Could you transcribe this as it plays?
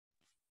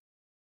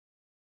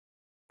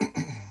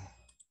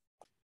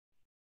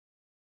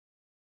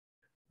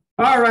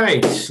All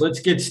right, let's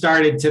get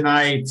started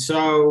tonight.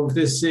 So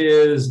this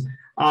is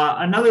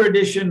another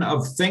edition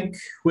of Think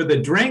with a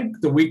Drink,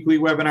 the weekly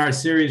webinar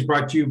series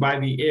brought to you by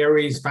the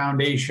Aries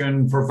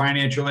Foundation for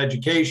Financial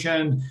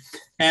Education.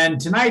 And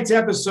tonight's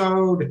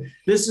episode,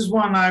 this is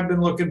one I've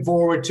been looking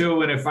forward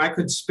to. And if I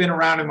could spin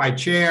around in my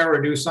chair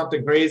or do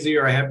something crazy,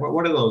 or I have,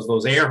 what are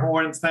those air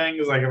horns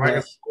things? Like if I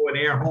could pull an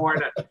air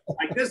horn,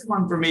 like this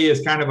one for me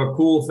is kind of a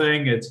cool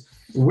thing. It's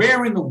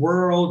where in the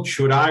world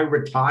should I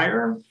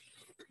retire?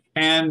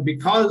 And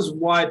because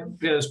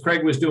as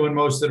Craig was doing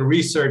most of the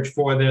research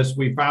for this,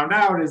 we found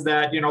out is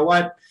that, you know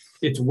what,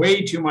 it's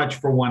way too much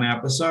for one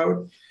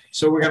episode.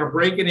 So we're going to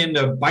break it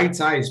into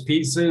bite-sized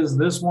pieces.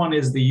 This one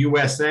is the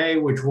USA,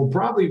 which will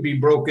probably be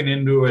broken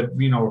into a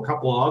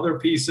couple of other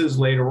pieces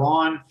later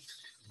on.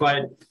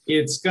 But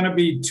it's going to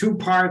be two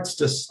parts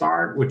to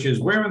start, which is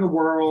where in the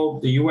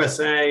world, the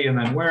USA, and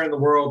then where in the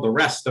world, the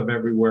rest of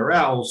everywhere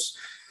else.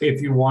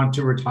 If you want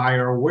to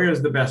retire,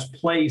 where's the best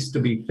place to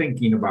be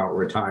thinking about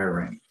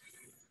retiring?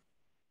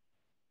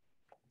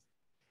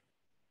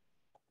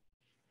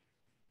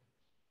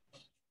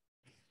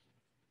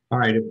 All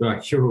right, it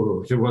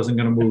wasn't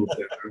going to move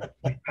there.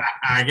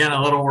 I get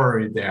a little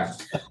worried there.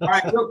 All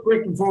right, real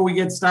quick before we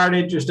get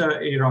started, just a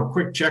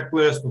quick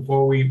checklist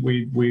before we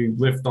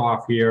lift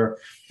off here.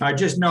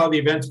 Just know the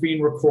event's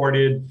being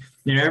recorded.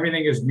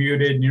 Everything is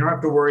muted. You don't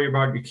have to worry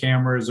about your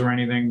cameras or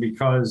anything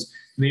because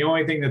the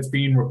only thing that's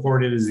being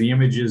recorded is the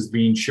images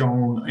being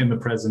shown in the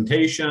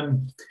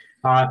presentation.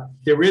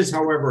 There is,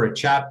 however, a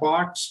chat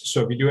box.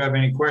 So if you do have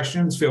any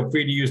questions, feel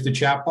free to use the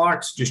chat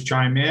box. Just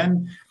chime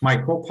in. My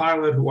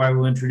co-pilot, who I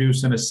will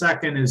introduce in a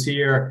second, is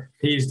here.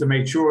 He's to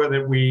make sure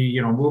that we,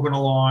 moving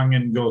along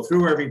and go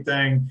through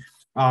everything.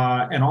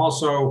 And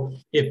also,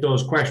 if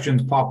those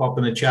questions pop up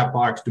in the chat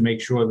box, to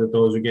make sure that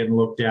those are getting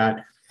looked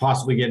at,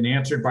 possibly getting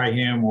answered by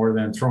him, or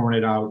then throwing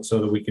it out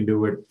so that we can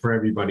do it for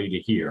everybody to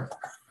hear.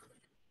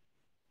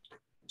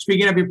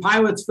 Speaking of your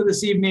pilots for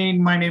this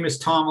evening, my name is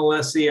Tom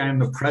Alessi. I am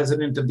the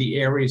president of the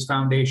Aries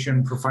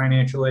Foundation for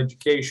Financial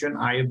Education.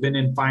 I have been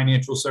in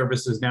financial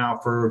services now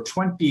for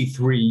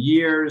 23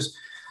 years.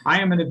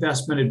 I am an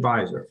investment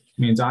advisor. It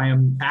means I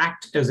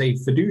act as a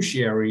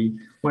fiduciary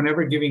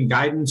whenever giving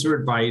guidance or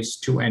advice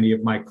to any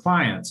of my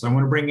clients. I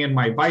want to bring in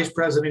my vice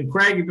president,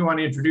 Craig, if you want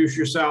to introduce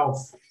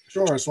yourself.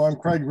 Sure. So I'm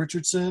Craig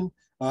Richardson.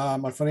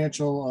 I'm a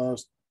financial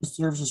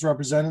services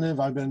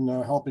representative. I've been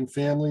helping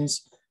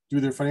families do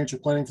their financial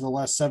planning for the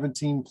last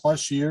 17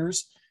 plus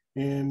years.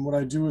 And what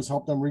I do is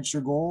help them reach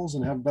their goals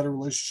and have a better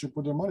relationship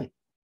with their money.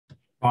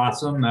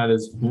 Awesome. That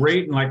is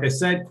great. And like I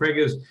said, Craig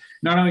is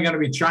not only going to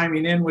be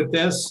chiming in with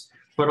this,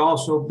 but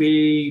also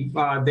be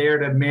there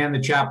to man the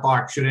chat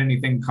box should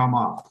anything come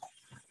up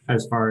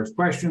as far as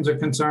questions are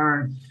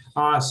concerned.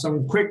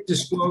 Some quick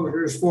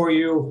disclosures for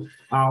you.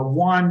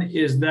 One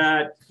is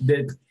that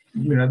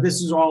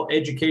this is all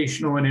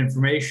educational and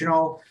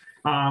informational.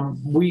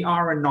 We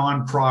are a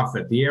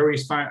nonprofit. The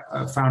Aries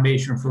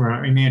Foundation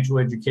for Financial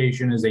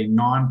Education is a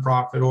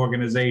nonprofit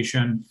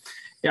organization.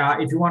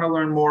 If you want to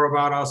learn more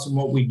about us and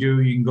what we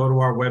do, you can go to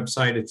our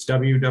website. It's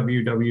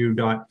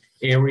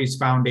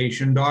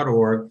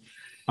www.ariesfoundation.org.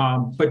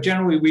 But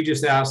generally, we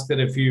just ask that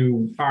if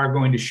you are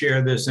going to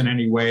share this in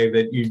any way,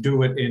 that you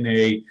do it in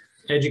a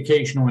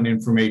educational and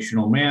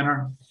informational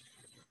manner.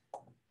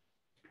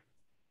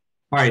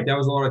 All right, that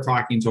was a lot of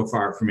talking so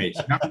far for me.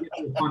 So now we get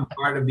to the fun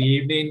part of the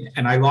evening,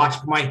 and I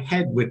lost my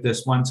head with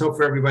this one. So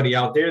for everybody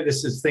out there,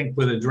 this is Think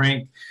with a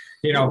Drink.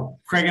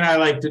 Craig and I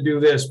like to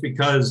do this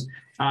because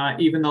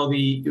even though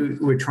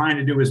we're trying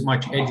to do as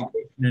much education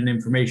and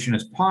information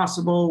as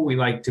possible, we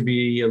like to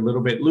be a little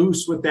bit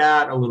loose with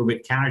that, a little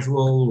bit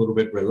casual, a little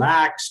bit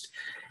relaxed.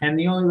 And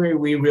the only way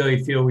we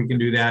really feel we can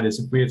do that is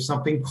if we have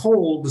something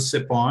cold to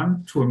sip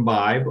on, to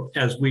imbibe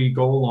as we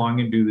go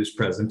along and do this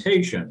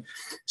presentation.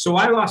 So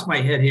I lost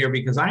my head here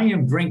because I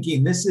am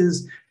drinking, this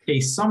is a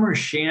summer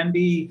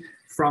shandy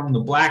from the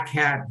Black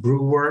Hat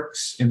Brew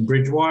Works in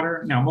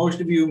Bridgewater. Now, most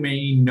of you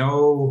may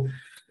know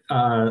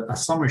a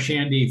summer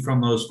shandy from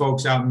those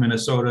folks out in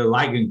Minnesota,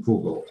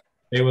 Leigenkugel.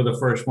 They were the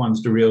first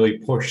ones to really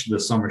push the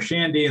summer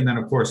shandy. And then,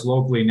 of course,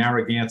 locally,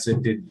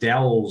 Narragansett did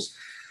Dell's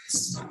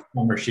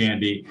summer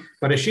shandy.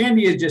 But a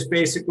shandy is just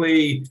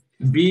basically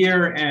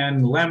beer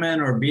and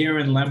lemon, or beer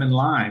and lemon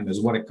lime is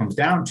what it comes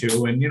down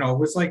to. And, it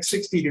was like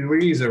 60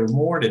 degrees or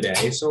more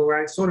today. So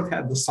I sort of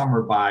had the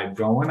summer vibe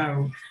going.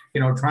 I'm,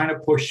 trying to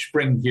push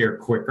spring here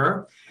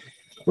quicker.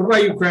 What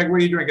about you, Craig?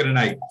 What are you drinking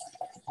tonight?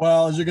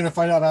 Well, as you're going to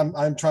find out,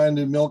 I'm trying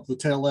to milk the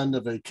tail end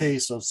of a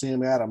case of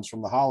Sam Adams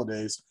from the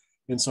holidays.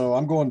 And so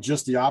I'm going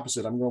just the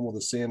opposite. I'm going with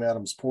a Sam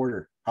Adams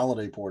Porter,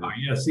 holiday porter. Oh,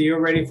 yeah. See, you're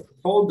ready for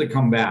cold to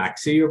come back.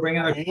 See, you're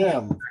bringing I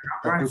am.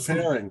 I'm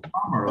preparing.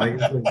 Summer, like,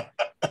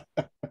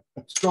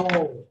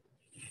 so.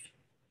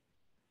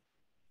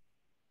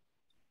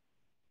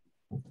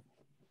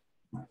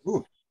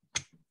 Ooh.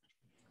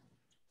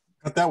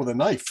 Cut that with a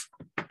knife.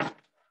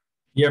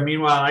 Yeah,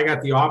 meanwhile, I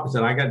got the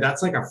opposite.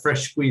 That's like a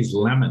fresh squeezed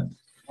lemon.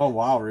 Oh,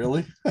 wow,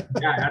 really?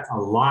 Yeah, that's a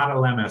lot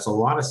of lemon. That's a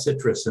lot of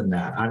citrus in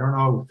that. I don't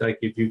know, like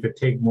if you could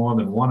take more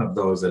than one of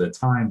those at a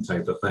time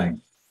type of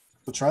thing.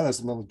 To try this,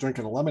 I'm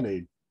drinking a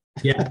lemonade.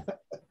 Yeah.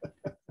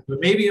 But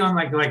maybe on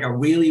like a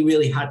really,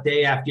 really hot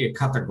day after you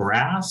cut the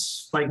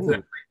grass, like that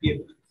might be a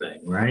good thing,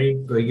 right?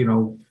 Like,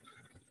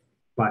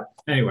 but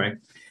anyway,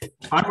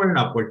 onward and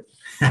upward.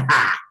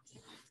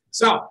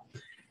 So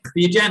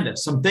the agenda,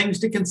 some things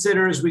to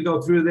consider as we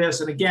go through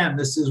this. And again,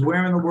 this is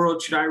Where in the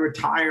World Should I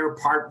Retire?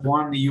 Part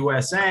 1, the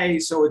USA.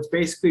 So it's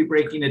basically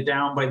breaking it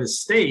down by the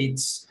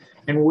states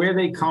and where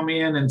they come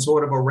in and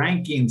sort of a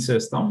ranking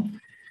system.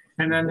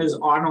 And then there's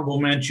honorable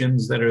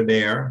mentions that are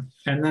there.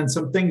 And then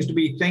some things to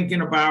be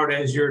thinking about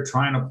as you're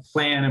trying to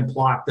plan and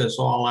plot this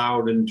all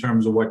out in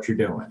terms of what you're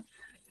doing,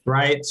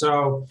 right?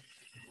 So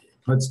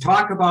let's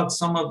talk about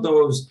some of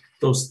those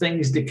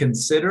things to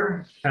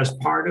consider as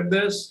part of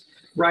this,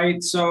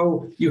 right?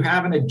 So you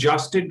have an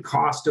adjusted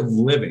cost of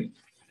living.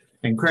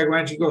 And Craig, why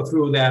don't you go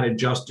through that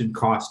adjusted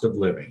cost of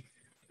living?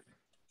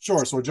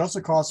 Sure. So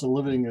adjusted cost of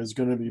living is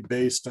going to be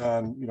based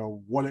on,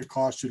 what it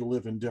costs you to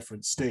live in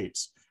different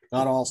states.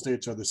 Not all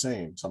states are the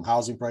same. Some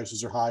housing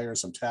prices are higher,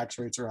 some tax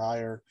rates are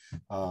higher.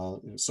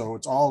 So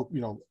it's all,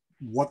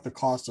 what the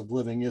cost of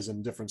living is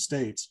in different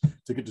states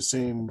to get the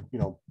same,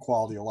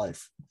 quality of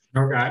life.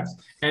 Okay.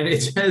 And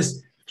it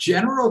says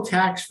general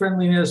tax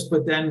friendliness,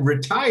 but then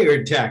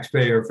retired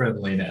taxpayer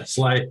friendliness.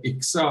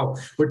 So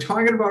we're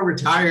talking about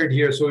retired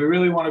here. So we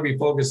really want to be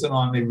focusing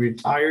on the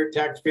retired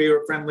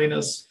taxpayer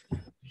friendliness.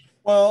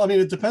 Well, I mean,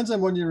 it depends on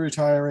when you're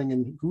retiring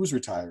and who's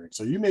retiring.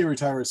 So you may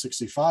retire at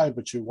 65,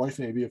 but your wife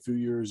may be a few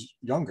years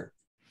younger,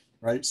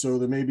 right? So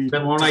there may be.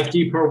 Then won't I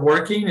keep her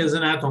working?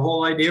 Isn't that the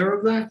whole idea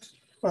of that?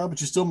 Well,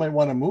 but you still might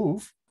want to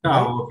move.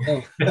 Oh,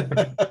 right?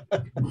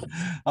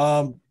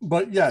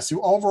 But yes,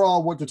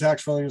 overall, what the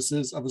tax friendliness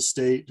is of a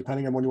state,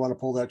 depending on when you want to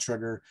pull that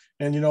trigger.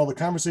 And, the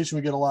conversation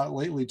we get a lot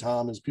lately,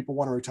 Tom, is people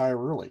want to retire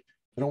early.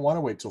 They don't want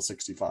to wait till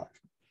 65.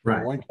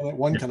 Right.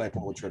 When can I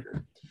pull the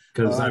trigger?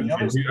 Because I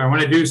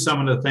want to do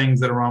some of the things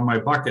that are on my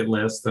bucket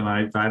list, and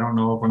I don't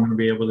know if I'm going to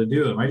be able to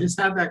do them. I just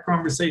had that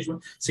conversation.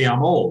 See,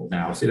 I'm old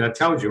now. See, that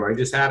tells you. I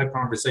just had a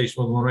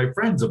conversation with one of my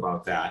friends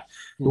about that,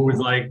 who was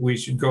like, we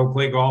should go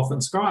play golf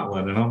in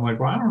Scotland. And I'm like,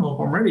 well, I don't know if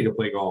I'm ready to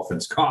play golf in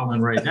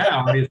Scotland right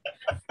now.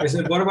 I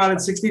said, what about at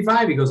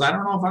 65? He goes, I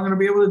don't know if I'm going to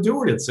be able to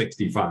do it at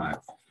 65.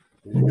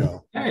 There you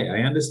go. Hey,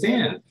 I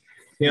understand.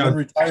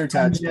 Retired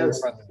tax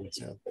friendliness.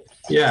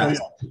 Yeah.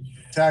 So,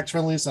 tax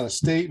friendliness on a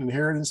state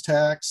inheritance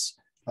tax.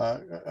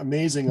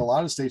 Amazing. A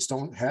lot of states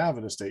don't have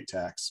an estate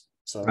tax.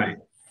 So, right.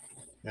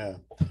 Yeah.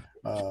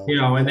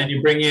 And then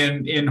you bring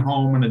in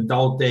home and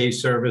adult day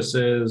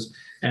services,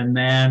 and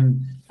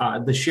then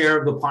the share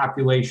of the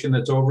population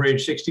that's over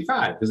age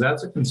 65, because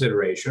that's a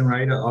consideration,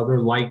 right? Other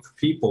like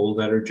people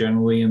that are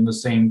generally in the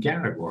same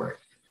category.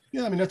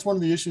 Yeah, I mean, that's one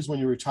of the issues when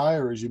you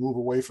retire is you move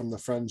away from the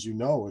friends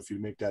if you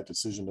make that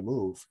decision to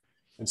move.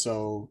 And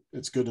so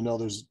it's good to know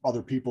there's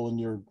other people in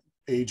your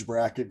age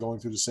bracket going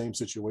through the same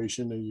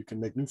situation, and you can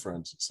make new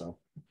friends. So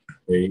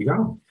there you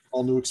go.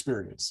 All new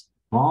experience.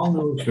 All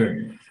new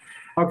experience.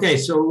 Okay,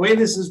 so the way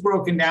this is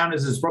broken down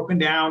is it's broken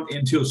down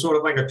into sort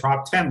of like a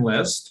top 10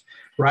 list,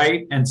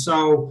 right? And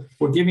so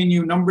we're giving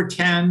you number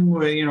 10,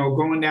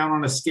 going down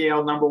on a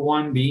scale, number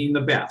 1 being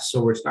the best.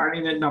 So we're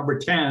starting at number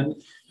 10,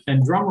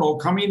 and drum roll,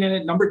 coming in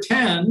at number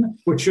 10,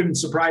 which shouldn't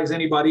surprise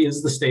anybody,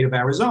 is the state of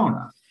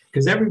Arizona.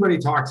 Because everybody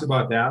talks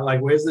about that.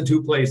 Like, where's the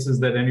 2 places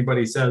that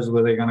anybody says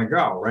where they're going to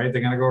go, right? They're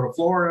going to go to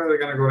Florida, or they're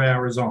going to go to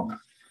Arizona.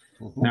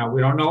 Mm-hmm. Now,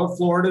 we don't know if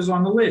Florida's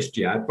on the list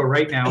yet, but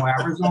right now,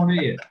 Arizona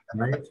is,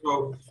 right?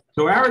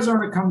 So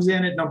Arizona comes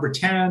in at number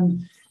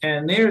 10,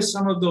 and there's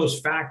some of those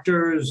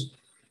factors.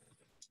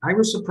 I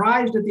was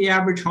surprised that the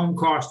average home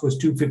cost was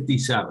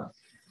 $257.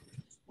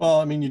 Well,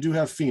 I mean, you do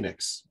have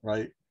Phoenix,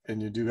 right?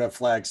 And you do have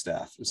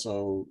Flagstaff.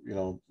 So,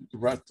 you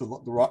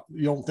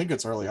don't think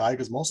it's really high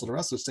because most of the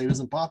rest of the state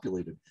isn't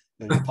populated.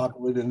 And it's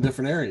populated in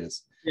different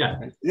areas. Yeah.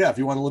 Right? Yeah. If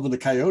you want to live in the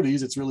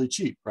Coyotes, it's really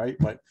cheap, right?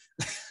 But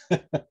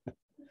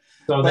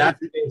so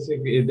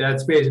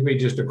that's basically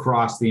just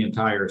across the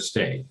entire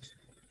state.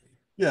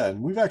 Yeah.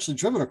 And we've actually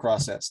driven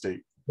across that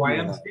state. Well, I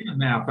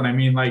understand that, but I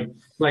mean,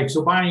 like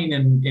so buying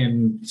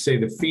in say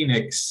the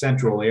Phoenix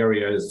central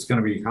area is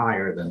going to be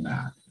higher than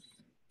that.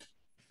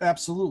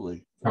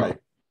 Absolutely. Right.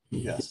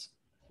 Yes.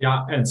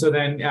 Yeah. And so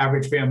then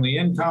average family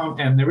income,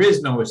 and there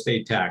is no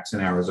estate tax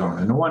in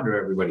Arizona. No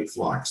wonder everybody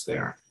flocks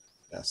there.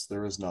 Yes,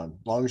 there is none.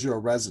 As long as you're a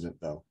resident,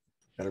 though.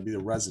 Got to be a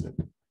resident.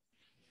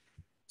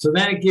 So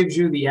then it gives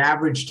you the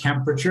average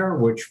temperature,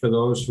 which for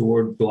those who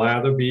would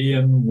rather be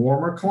in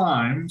warmer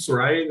climes,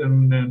 right?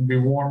 And be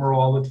warmer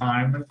all the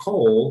time than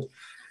cold,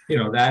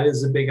 that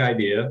is a big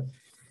idea.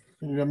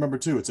 And you remember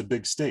too, it's a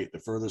big state. The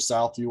further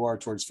south you are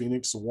towards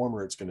Phoenix, the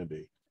warmer it's going to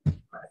be.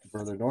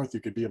 Further north,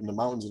 you could be up in the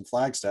mountains in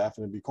Flagstaff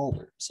and it'd be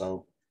colder.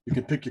 So you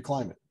can pick your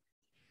climate.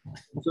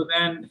 So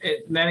then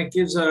it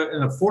gives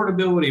an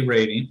affordability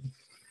rating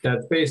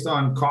that's based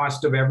on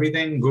cost of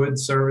everything,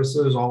 goods,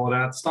 services, all of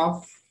that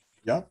stuff.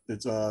 Yep.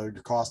 It's your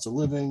cost of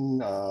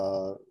living,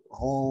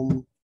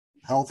 home,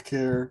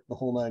 healthcare, the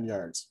whole 9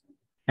 yards.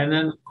 And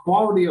then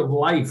quality of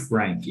life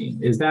ranking,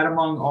 is that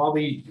among all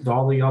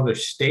the other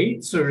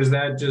states, or is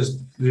that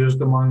just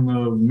among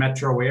the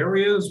metro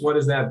areas? What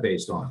is that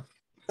based on?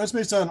 That's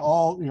based on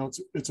all,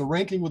 it's a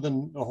ranking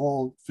within the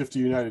whole 50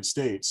 United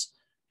States,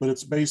 but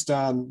it's based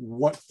on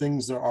what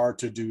things there are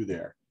to do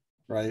there,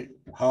 right?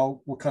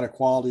 What kind of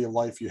quality of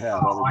life you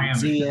have. Are there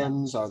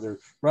museums? Are there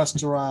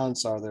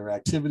restaurants? Are there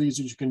activities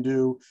that you can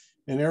do?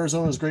 And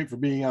Arizona is great for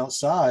being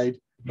outside,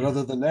 but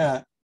other than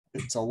that,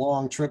 it's a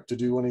long trip to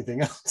do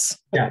anything else.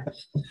 Yeah,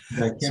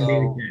 that can be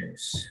the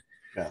case.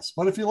 Yes,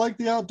 but if you like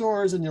the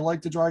outdoors and you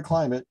like the dry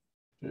climate,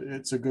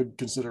 it's a good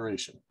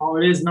consideration. Oh,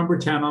 it is number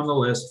 10 on the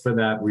list for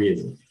that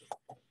reason.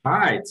 All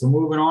right, so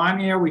moving on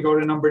here, we go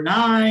to number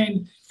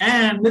 9,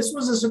 and this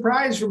was a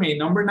surprise for me.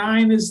 Number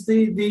 9 is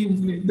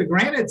the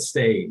Granite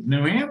State.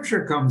 New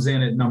Hampshire comes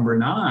in at number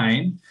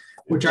 9,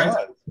 which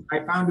I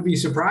found to be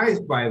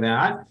surprised by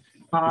that.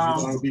 You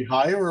want to be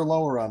higher or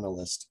lower on the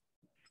list?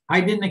 I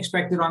didn't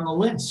expect it on the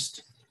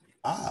list.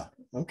 Ah,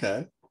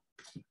 okay.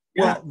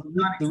 Yeah,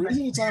 well, the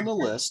reason it's on the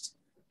list.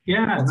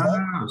 Yeah,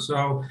 no.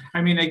 So,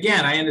 I mean,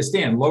 again, I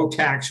understand low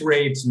tax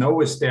rates,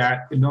 no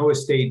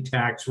estate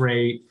tax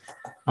rate.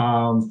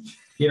 That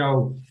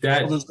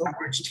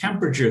average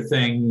temperature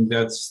thing,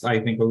 that's, I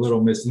think, a little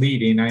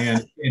misleading. I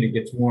understand it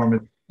gets warm in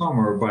the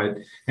summer,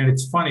 and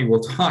it's funny, we'll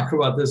talk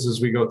about this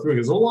as we go through,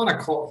 because a lot of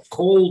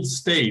cold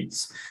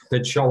states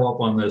that show up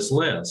on this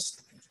list.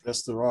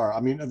 Yes, there are.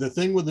 I mean, the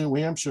thing with New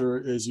Hampshire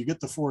is you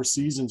get the 4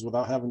 seasons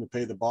without having to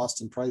pay the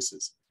Boston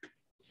prices.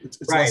 It's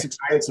right. less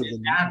expensive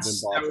than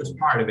Boston. That was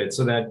part of it.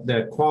 So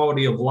that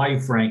quality of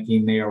life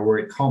ranking there, where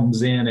it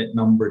comes in at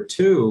number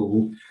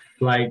 2,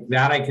 like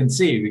that I can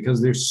see,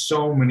 because there's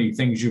so many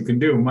things you can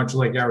do. Much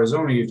like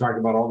Arizona, you talked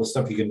about all the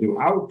stuff you can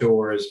do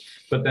outdoors,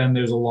 but then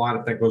there's a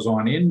lot that goes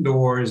on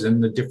indoors,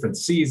 and the different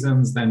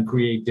seasons then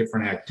create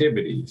different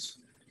activities.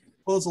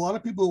 Well, there's a lot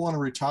of people who want to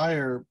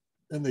retire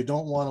and they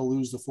don't want to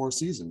lose the 4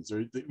 seasons.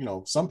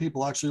 Some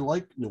people actually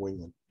like New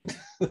England.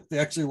 They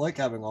actually like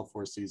having all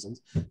 4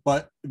 seasons.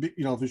 But, if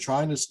you're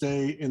trying to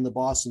stay in the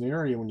Boston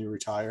area when you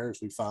retire,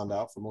 as we found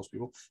out for most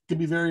people, it can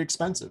be very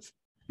expensive.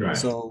 Right.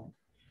 So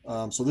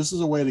this is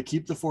a way to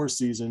keep the 4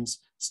 seasons,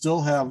 still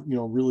have,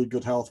 really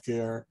good health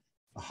care,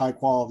 a high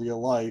quality of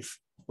life,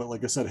 but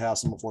like I said, have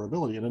some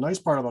affordability. And the nice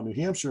part about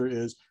New Hampshire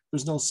is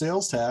there's no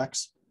sales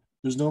tax,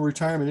 there's no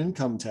retirement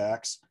income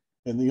tax,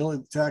 and the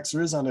only tax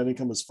there is on that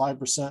income is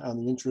 5% on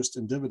the interest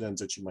and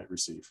dividends that you might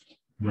receive.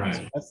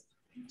 Right.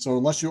 So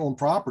unless you own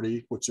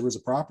property, which there is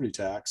a property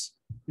tax,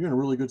 you're in a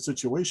really good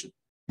situation.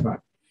 Right.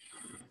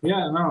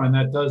 Yeah, no, and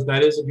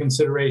that is a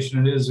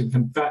consideration. It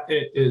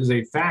is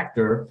a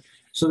factor.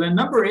 So then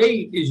number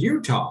 8 is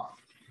Utah.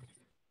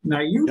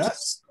 Now Utah,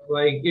 yes.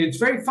 Like, it's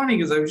very funny,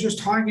 because I was just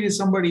talking to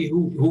somebody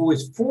who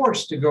was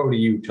forced to go to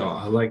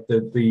Utah. Like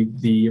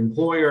the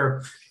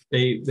employer,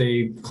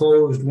 they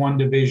closed one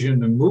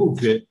division and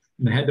moved it,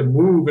 and they had to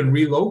move and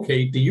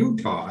relocate to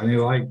Utah. And they're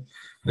like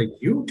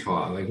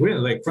Utah, like really,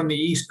 like from the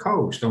East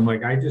Coast. I'm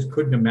like, I just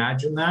couldn't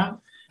imagine that.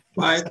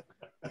 But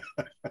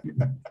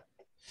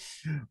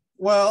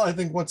well, I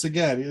think once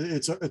again,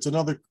 it's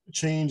another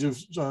change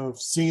of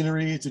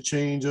scenery. It's a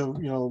change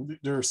of,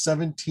 there are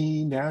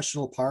 17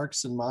 national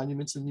parks and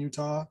monuments in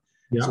Utah.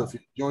 Yeah. So if you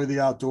enjoy the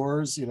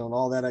outdoors, and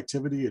all that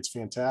activity, it's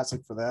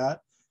fantastic for that.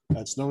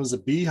 It's known as a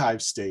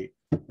beehive state.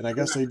 And I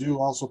guess they do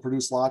also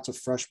produce lots of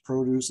fresh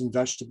produce and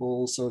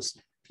vegetables. So if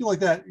you like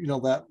that,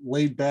 that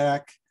laid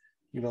back,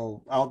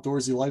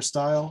 outdoorsy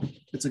lifestyle,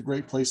 it's a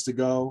great place to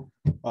go.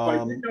 I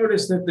did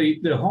notice that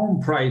the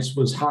home price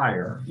was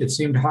higher. It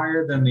seemed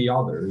higher than the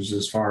others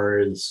as far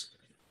as,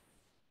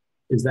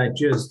 is that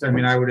just, I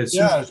mean, I would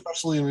assume. Yeah,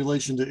 especially in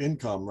relation to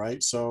income,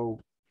 right? So,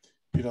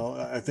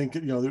 I think,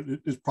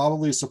 it's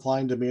probably a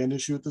supply and demand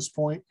issue at this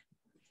point,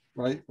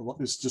 right?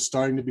 It's just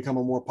starting to become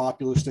a more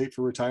popular state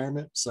for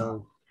retirement.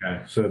 So,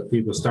 okay, so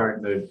people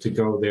starting to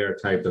go there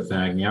type of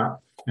thing. Yeah.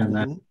 And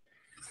then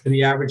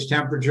the average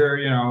temperature,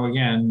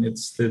 again,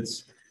 it's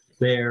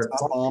there.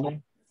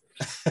 And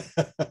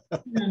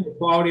the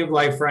quality of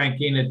life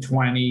ranking at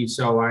 20.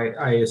 So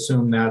I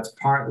assume that's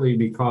partly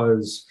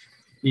because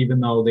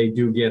even though they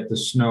do get the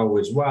snow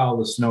as well,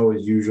 the snow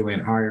is usually in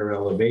higher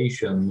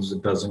elevations.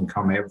 It doesn't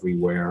come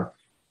everywhere.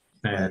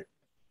 And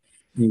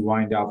you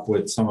wind up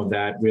with some of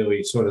that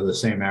really sort of the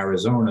same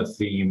Arizona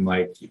theme.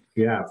 Like,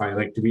 yeah, if I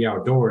like to be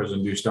outdoors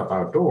and do stuff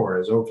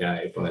outdoors,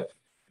 okay, but.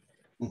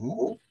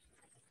 Well,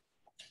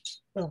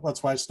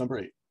 that's why it's number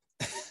 8.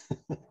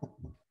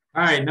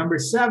 All right, number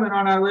 7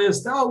 on our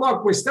list. Oh,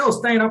 look, we're still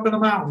staying up in the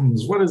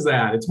mountains. What is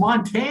that? It's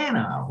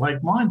Montana.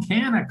 Like,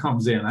 Montana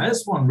comes in.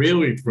 This one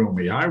really threw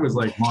me. I was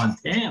like,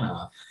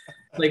 Montana.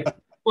 But,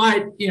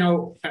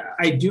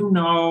 I do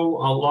know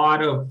a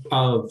lot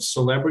of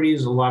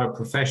celebrities, a lot of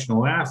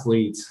professional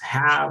athletes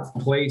have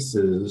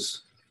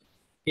places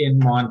in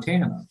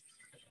Montana.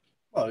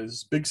 Well,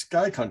 it's big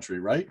sky country,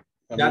 right?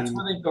 That's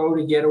where they go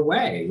to get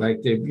away.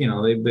 Like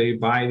they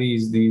buy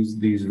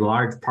these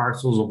large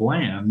parcels of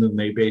land, and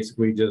they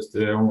basically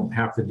they don't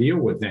have to deal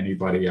with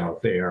anybody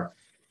out there.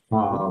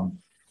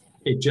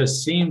 it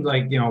just seemed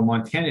like,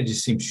 Montana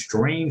just seemed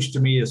strange to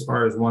me as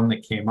far as one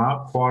that came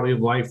up. Quality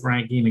of life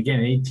ranking, again,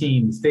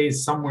 18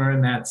 stays somewhere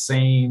in that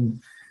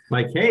same,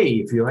 like, hey,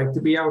 if you like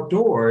to be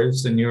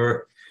outdoors and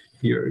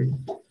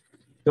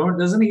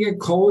doesn't it get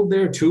cold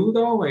there too,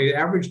 though? Like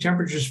average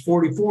temperature is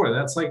 44.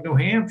 That's like New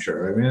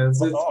Hampshire. I mean, it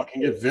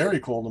can get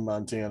very cold in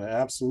Montana.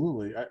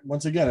 Absolutely.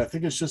 Once again, I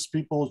think it's just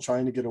people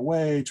trying to get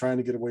away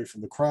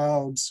from the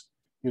crowds.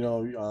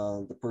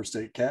 The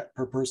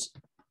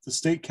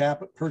state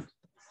cap per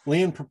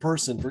land per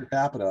person per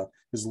capita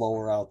is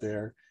lower out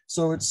there.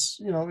 So it's,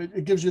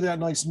 it gives you that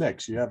nice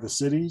mix. You have the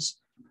cities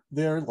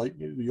there, like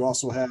you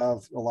also have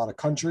a lot of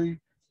country.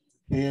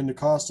 And the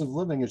cost of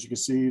living, as you can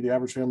see, the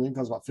average family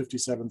income is about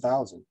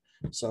 $57,000.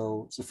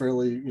 So it's a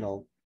fairly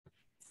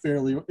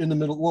in the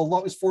middle.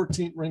 Well, it's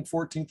ranked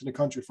 14th in the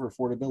country for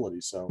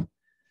affordability. So,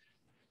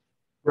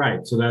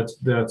 right. So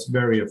that's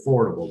very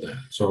affordable then.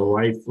 So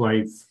life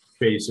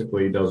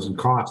basically doesn't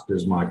cost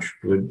as much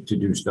to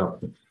do stuff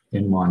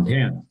in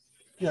Montana.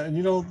 Yeah, and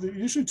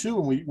usually too,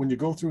 when you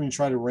go through and you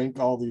try to rank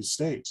all these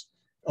states,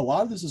 a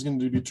lot of this is going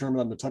to be determined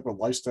on the type of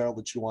lifestyle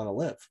that you want to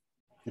live.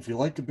 If you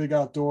like the big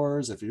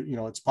outdoors, if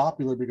it's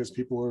popular because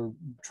people are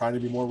trying to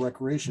be more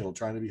recreational,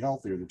 trying to be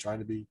healthier, they're trying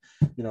to be,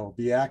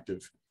 be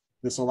active.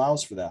 This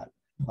allows for that.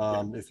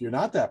 If you're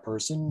not that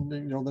person,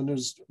 then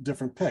there's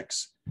different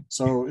picks.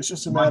 So it's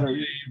just a matter of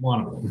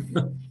one of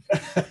them.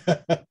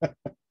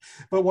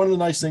 But one of the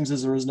nice things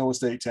is there is no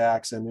estate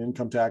tax and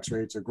income tax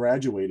rates are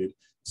graduated.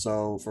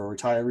 So for a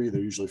retiree,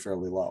 they're usually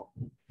fairly low.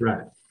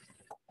 Right.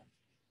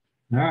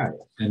 All right.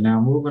 And now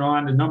moving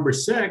on to number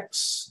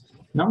 6.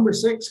 Number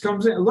 6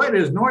 comes in. Look,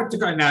 there's North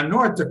Dakota. Now,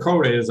 North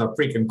Dakota is a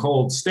freaking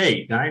cold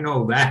state. I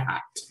know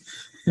that.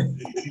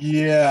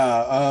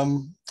 Yeah.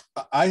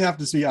 I have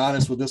to be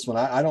honest with this one.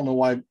 I don't know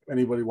why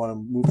anybody want to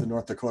move to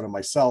North Dakota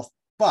myself.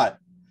 But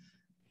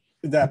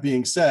that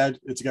being said,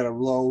 it's got a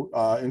low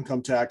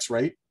income tax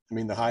rate. I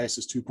mean, the highest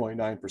is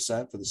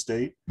 2.9% for the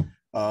state.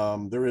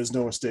 There is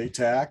no estate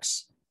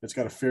tax. It's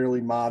got a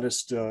fairly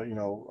modest,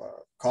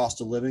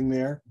 cost of living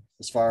there.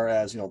 As far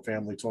as,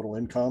 family total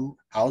income,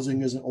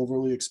 housing isn't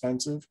overly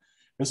expensive.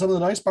 And some of the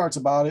nice parts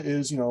about it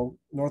is,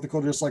 North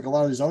Dakota, just like a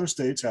lot of these other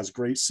states, has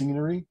great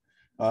scenery.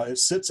 It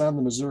sits on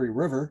the Missouri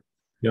River.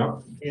 Yeah.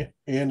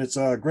 And it's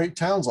great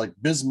towns like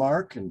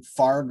Bismarck and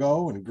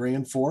Fargo and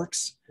Grand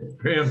Forks.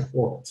 Grand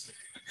Forks.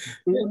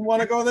 Who wouldn't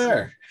want to go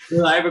there?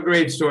 Well, I have a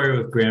great story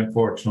with Grand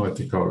Forks, North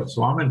Dakota.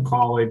 So I'm in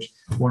college.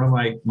 One of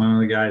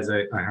the guys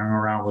I hung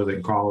around with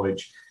in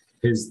college,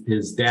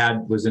 his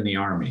dad was in the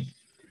Army.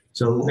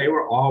 So they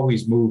were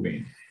always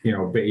moving,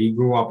 but he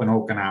grew up in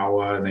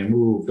Okinawa and they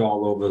moved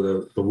all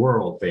over the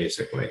world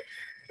basically.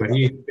 But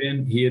he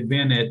had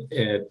been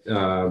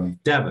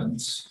at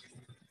Devon's,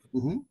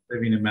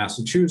 living in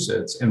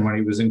Massachusetts. And when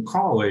he was in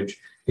college,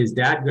 his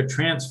dad got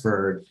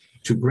transferred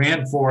to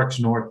Grand Forks,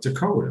 North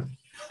Dakota.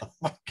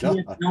 Oh, he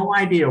had no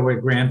idea where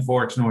Grand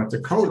Forks, North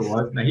Dakota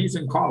was. Now he's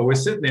in college. We're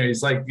sitting there.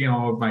 He's like,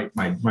 my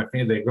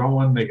family, they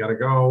gotta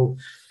go.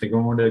 They're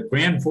going to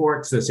Grand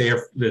Forks,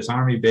 this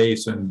Army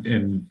base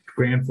in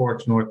Grand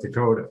Forks, North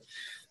Dakota.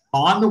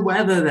 On the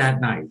weather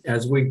that night,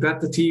 as we got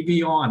the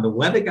TV on, the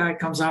weather guy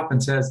comes up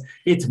and says,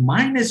 it's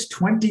minus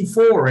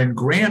 24 in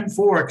Grand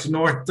Forks,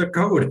 North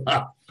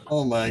Dakota.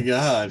 Oh my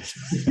God.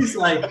 He's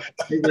like,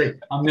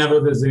 I'm never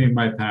visiting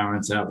my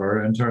parents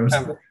ever in terms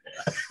of.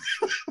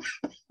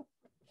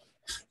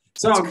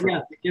 So yeah,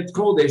 it gets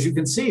cold. As you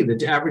can see,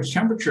 the average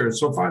temperature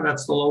so far,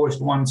 that's the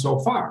lowest one so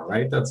far,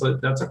 right? That's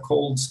a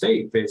cold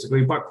state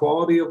basically, but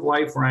quality of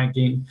life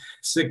ranking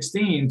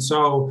 16.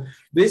 So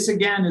this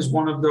again is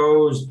one of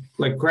those,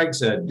 like Craig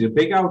said, the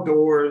big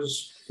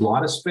outdoors, a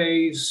lot of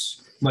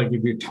space. Like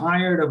if you're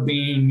tired of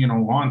being,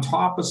 on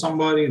top of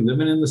somebody,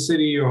 living in the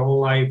city your whole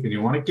life, and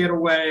you want to get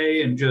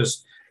away and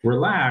just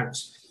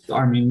relax,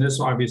 I mean, this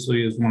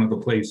obviously is one of the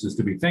places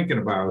to be thinking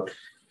about.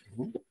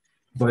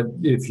 But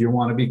if you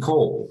want to be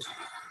cold.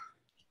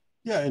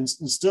 Yeah, and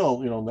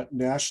still,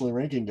 nationally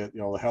ranking that, the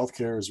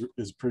healthcare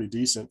is pretty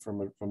decent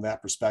from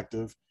that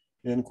perspective,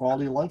 and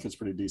quality of life is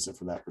pretty decent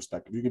from that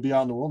perspective. You could be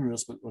out in the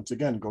wilderness, but once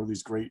again, go to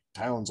these great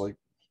towns like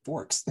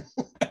Forks.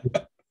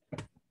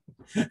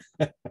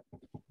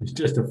 It's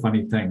just a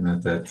funny thing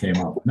that came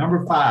up.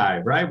 Number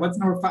 5, right? What's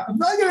number 5?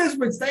 Look at this.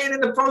 We're staying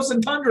in the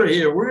frozen tundra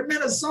here. We're in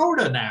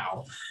Minnesota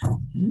now.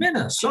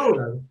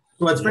 Minnesota.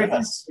 Well, it's great.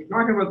 Yes. We're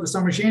talking about the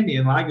summer shandy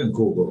in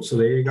Kugel. So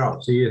there you go.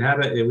 So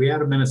we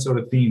had a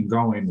Minnesota theme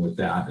going with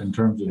that in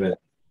terms of it.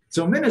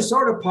 So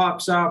Minnesota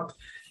pops up,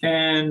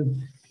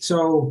 and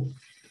so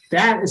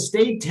that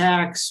estate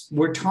tax,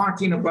 we're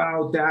talking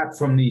about that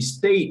from the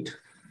state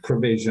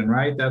provision,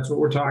 right? That's what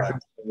we're talking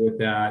about with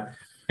that.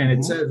 And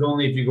it says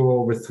only if you go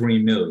over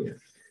 3 million.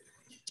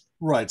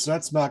 Right. So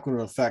that's not going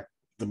to affect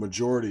the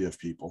majority of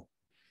people.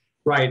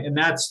 Right. And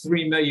that's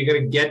 3 million. You got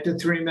to get to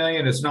 3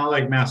 million. It's not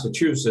like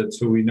Massachusetts,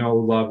 who we know,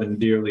 love, and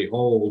dearly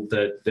hold,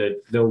 that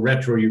they'll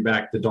retro you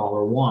back to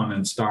 $1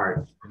 and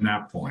start from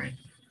that point.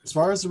 As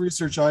far as the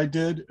research I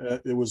did,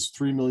 it was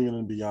 3 million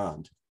and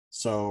beyond.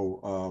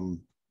 So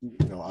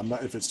I'm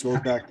not, if it goes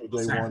back to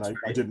day one,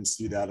 I didn't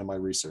see that in my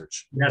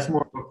research. That's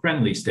more of a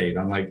friendly state,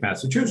 unlike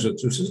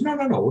Massachusetts, who says, no,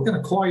 we're going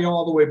to claw you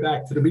all the way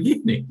back to the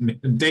beginning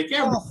and take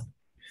everything. Well,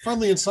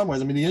 friendly in some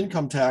ways. I mean, the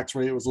income tax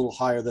rate was a little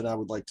higher than I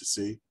would like to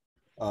see.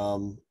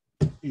 But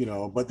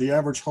the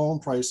average home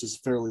price is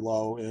fairly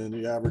low, and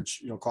the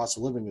average, cost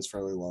of living is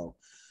fairly low.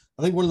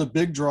 I think one of the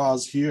big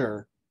draws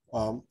here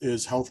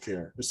is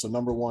healthcare. It's the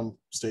number one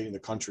state in the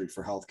country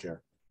for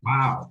healthcare.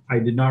 Wow, I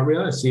did not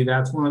realize. See,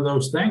 that's one of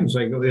those things.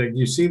 Like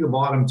you see the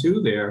bottom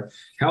two there,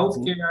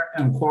 healthcare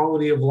and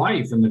quality of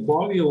life. And the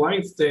quality of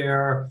life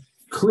there,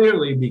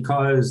 clearly,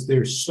 because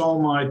there's so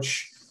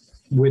much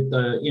with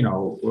the,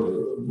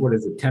 what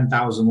is it,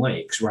 10,000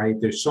 lakes,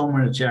 right? There's so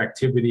much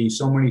activity,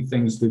 so many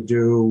things to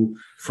do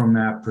from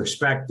that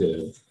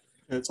perspective.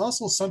 It's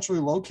also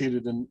centrally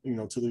located in,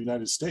 to the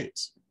United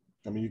States.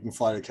 I mean, you can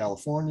fly to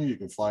California, you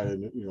can fly to,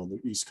 the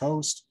East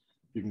Coast.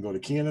 You can go to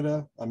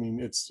Canada. I mean,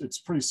 it's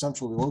pretty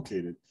centrally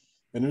located,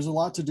 and there's a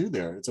lot to do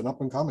there. It's an up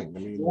and coming. I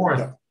mean,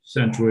 more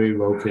centrally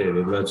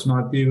located. Let's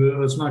not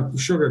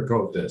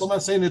sugarcoat this. I'm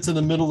not saying it's in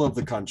the middle of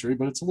the country,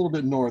 but it's a little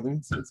bit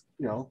northern.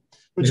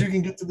 But you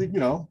can get to the,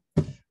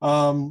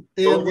 and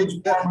it's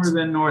warmer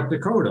than North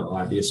Dakota,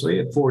 obviously,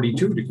 at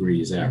 42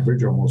 degrees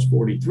average, almost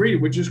 43,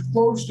 which is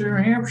close to New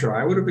Hampshire.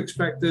 I would have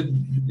expected,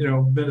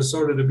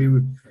 Minnesota to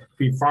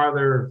be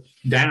farther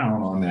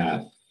down on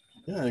that.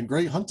 Yeah, and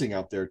great hunting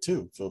out there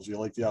too. So if you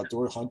like the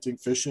outdoor hunting,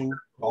 fishing,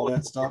 all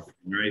that stuff.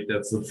 Right,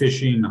 that's the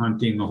fishing,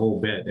 hunting, the whole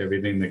bit,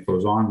 everything that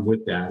goes on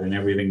with that and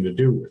everything to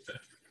do with it.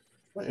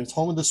 Right, it's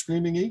home of the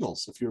Screaming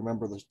Eagles, if you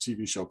remember the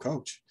TV show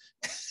Coach.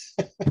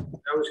 That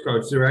was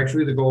Coach. They're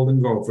actually the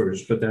Golden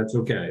Gophers, but that's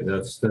okay.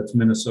 That's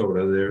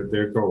Minnesota.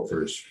 They're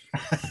Gophers.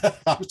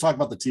 I was talking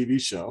about the TV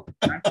show.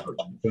 But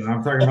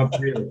I'm talking about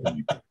the other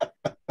thing.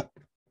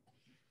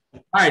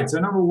 All right,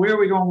 so where are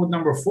we going with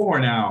number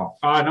 4 now?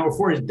 Number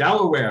 4 is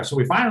Delaware. So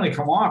we finally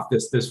come off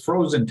this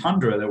frozen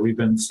tundra that we've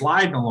been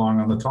sliding along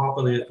on the top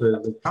of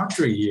the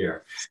country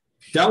here.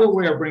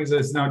 Delaware brings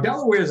us, now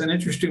Delaware is an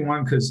interesting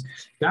one because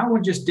that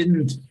one just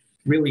didn't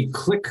really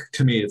click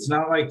to me. It's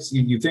not like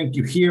you think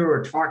you hear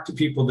or talk to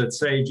people that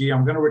say, gee,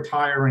 I'm going to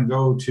retire and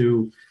go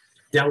to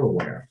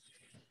Delaware.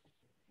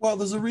 Well,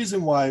 there's a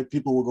reason why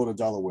people will go to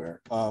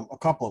Delaware. A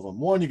couple of them.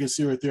 One, you can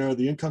see right there,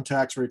 the income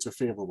tax rates are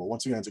favorable.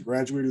 Once again, it's a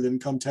graduated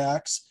income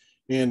tax.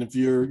 And if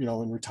you're,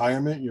 in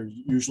retirement, you're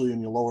usually in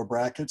your lower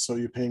bracket. So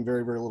you're paying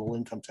very, very little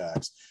income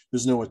tax.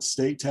 There's no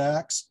estate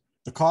tax.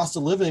 The cost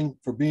of living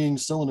for being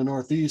still in the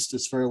Northeast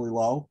is fairly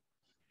low.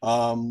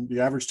 The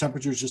average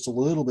temperature is just a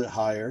little bit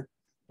higher.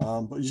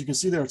 But as you can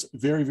see there, it's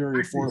very,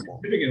 very affordable.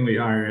 Significantly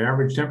higher.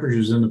 Average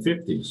temperatures in the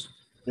 50s.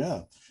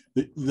 Yeah.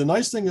 The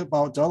nice thing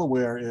about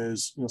Delaware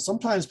is,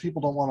 sometimes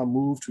people don't want to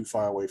move too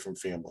far away from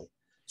family.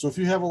 So if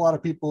you have a lot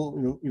of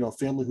people,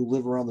 family who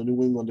live around the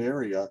New England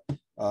area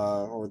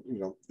or,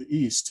 the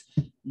East,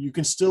 you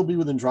can still be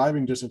within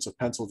driving distance of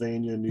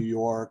Pennsylvania, New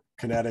York,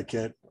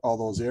 Connecticut, all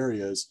those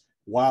areas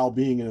while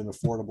being in an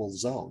affordable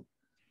zone.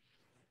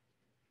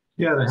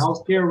 Yeah, the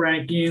healthcare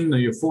ranking,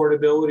 the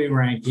affordability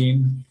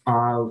ranking,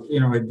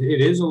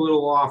 it is a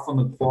little off on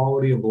the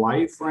quality of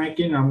life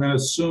ranking. I'm going to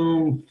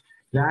assume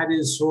that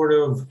is sort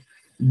of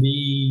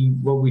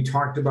what we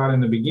talked about in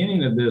the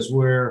beginning of this,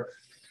 where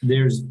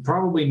there's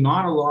probably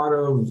not a lot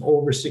of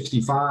over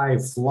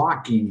 65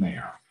 flocking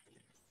there.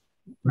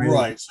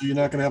 Right. So you're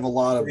not going to have a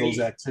lot of those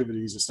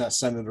activities. It's not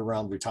centered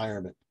around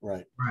retirement.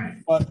 Right.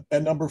 But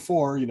at number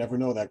 4, you never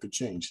know, that could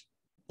change.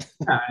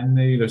 Yeah,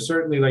 and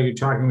certainly, like you're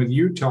talking with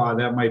Utah,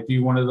 that might be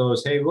one of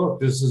those, hey, look,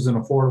 this is an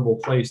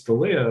affordable place to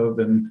live,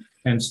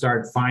 and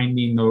start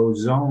finding those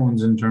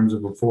zones in terms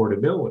of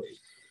affordability.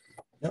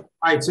 Yep.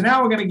 All right, so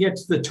now we're going to get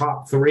to the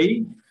top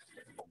 3.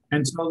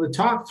 And so the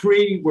top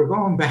 3, we're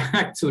going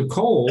back to the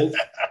cold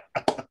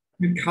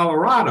in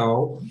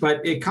Colorado,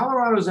 but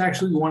Colorado is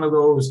actually one of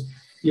those,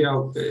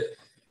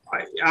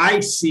 I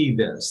see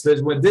this.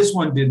 This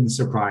one didn't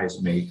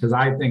surprise me because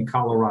I think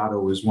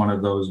Colorado is one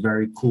of those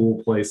very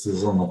cool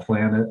places on the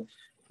planet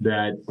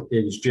that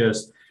is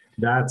just,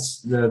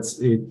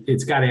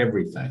 it's got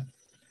everything.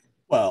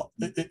 Well,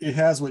 it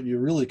has what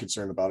you're really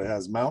concerned about. It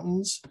has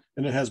mountains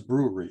and it has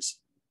breweries.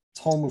 It's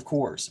home of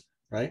Coors,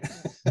 right?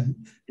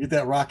 Get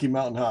that Rocky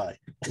Mountain High.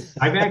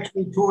 I've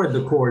actually toured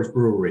the Coors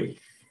Brewery.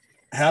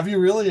 Have you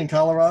really, in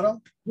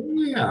Colorado?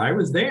 Yeah, I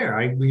was there.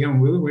 We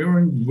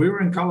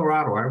were in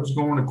Colorado. I was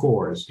going to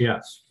Coors.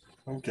 Yes.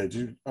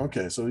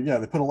 Okay. So yeah,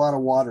 they put a lot of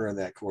water in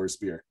that Coors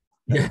beer.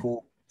 That's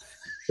cool.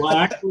 Well,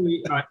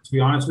 actually, to be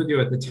honest with you,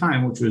 at the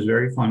time, which was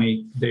very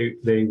funny,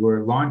 they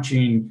were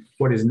launching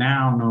what is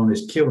now known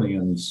as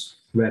Killian's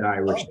Red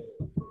Irish.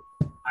 Oh.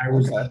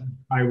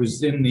 I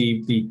was in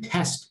the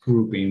test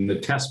grouping, the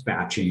test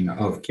batching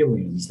of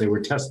Killian's. They were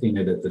testing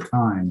it at the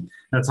time.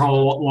 That's how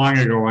long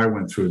ago I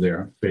went through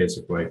there,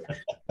 basically.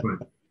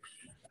 But,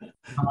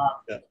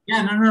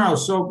 no.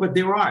 So, but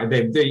they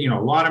a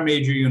lot of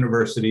major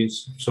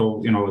universities.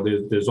 So,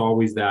 there's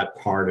always that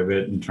part of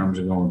it in terms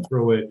of going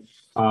through it.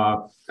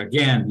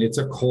 Again, it's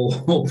a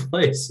cold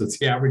place. It's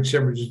the average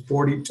temperature is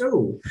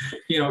 42.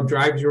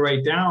 Drives you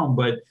right down.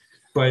 But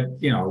But,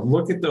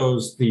 look at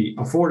those, the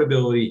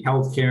affordability,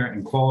 healthcare,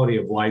 and quality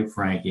of life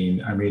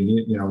ranking. I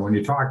mean, when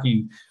you're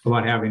talking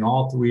about having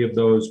all three of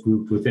those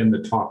grouped within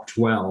the top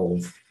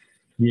 12,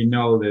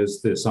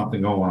 there's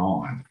something going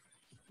on.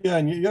 Yeah,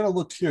 and you got to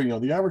look here.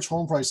 The average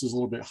home price is a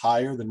little bit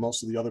higher than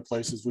most of the other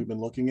places we've been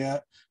looking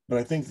at, but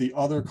I think the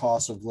other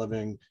costs of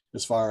living,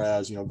 as far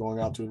as going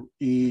out to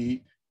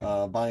eat,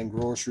 buying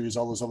groceries,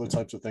 all those other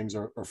types of things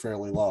are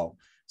fairly low.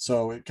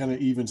 So it kind of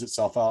evens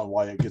itself out, and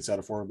why it gets that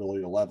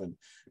affordability 11.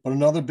 But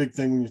another big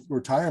thing when you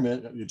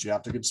retirement that you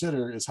have to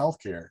consider is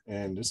healthcare,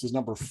 and this is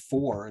number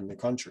 4 in the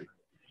country.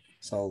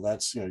 So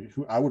that's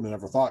I would have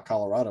never thought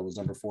Colorado was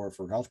number 4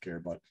 for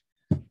healthcare, but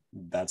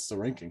that's the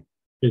ranking.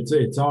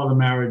 It's all the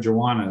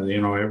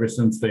marijuana, ever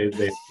since they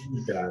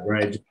that,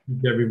 right? Just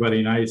keep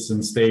everybody nice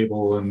and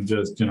stable, and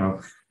just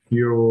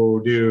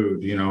you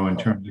dude, in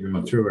terms of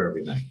going through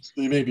everything.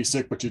 You may be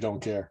sick, but you don't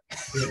care.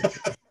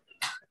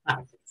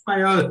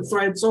 That's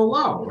why it's so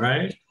low,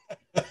 right?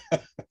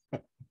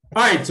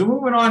 All right, so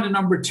moving on to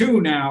number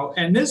 2 now,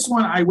 and this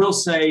one I will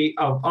say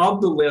of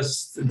the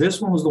list,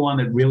 this one was the one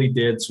that really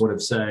did sort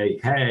of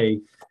say, hey,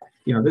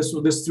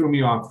 this threw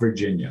me off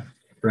Virginia.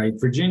 Right,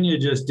 Virginia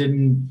just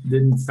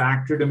didn't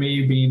factor to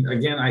me. Being,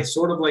 again, I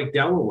sort of like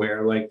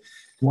Delaware, like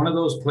one of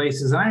those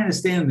places. I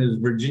understand there's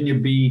Virginia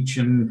Beach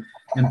and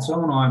so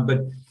on,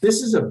 but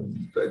this is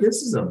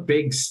a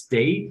big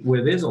state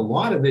where there's a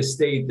lot of this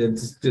state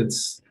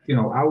that's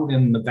out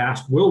in the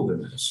vast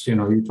wilderness.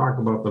 You talk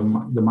about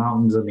the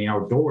mountains and the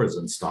outdoors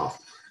and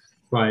stuff,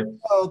 but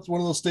it's one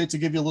of those states that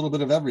give you a little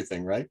bit of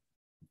everything, right?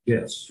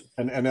 Yes.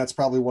 And that's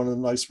probably one of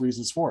the nice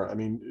reasons for it. I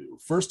mean,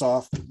 first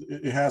off,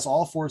 it has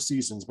all 4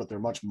 seasons, but they're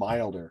much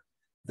milder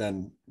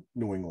than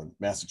New England,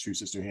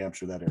 Massachusetts, New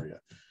Hampshire, that area.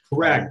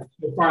 Correct.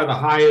 So far the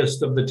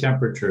highest of the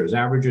temperatures,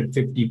 average at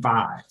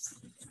 55.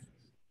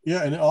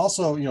 Yeah, and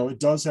also, it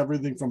does have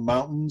everything from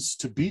mountains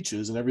to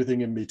beaches and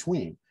everything in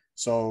between.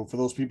 So for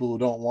those people who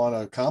don't want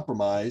to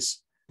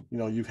compromise,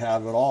 you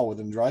have it all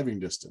within driving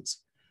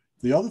distance.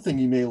 The other thing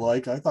you may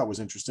like, I thought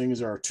was interesting, is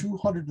there are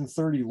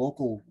 230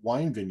 local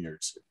wine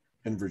vineyards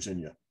in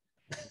Virginia.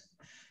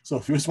 So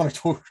if you just want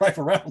to drive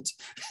around,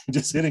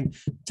 just hitting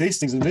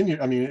tastings and vineyard,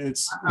 I mean,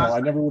 it's,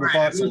 I never would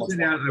have thought so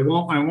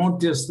much. I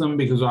won't diss them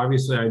because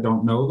obviously I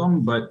don't know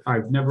them, but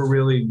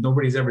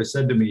nobody's ever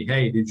said to me,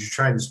 hey, did you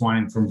try this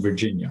wine from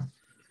Virginia?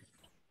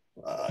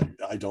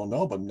 I don't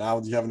know, but now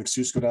you have an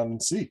excuse to go down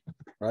and see,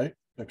 right?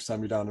 Next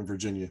time you're down in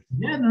Virginia.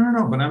 Yeah,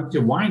 no.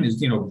 But wine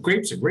is,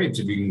 grapes are grapes.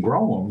 If you can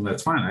grow them,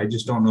 that's fine. I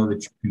just don't know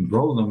that you can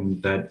grow them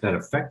that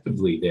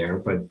effectively there.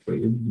 But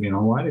you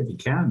know what? If you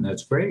can,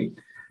 that's great.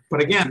 But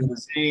again, the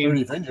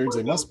same vineyards,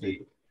 they must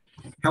be.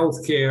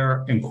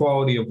 Healthcare and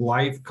quality of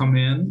life come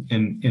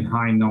in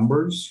high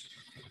numbers.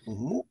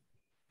 Mm-hmm.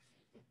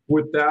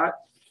 With that,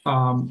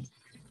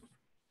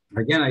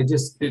 again,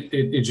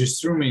 it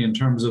just threw me in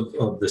terms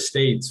of the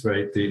states,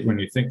 right? When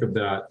you think of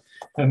that,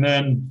 and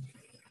then.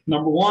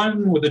 Number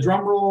 1 with a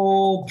drum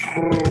roll,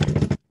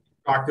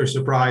 Dr.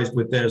 Surprised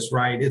with this,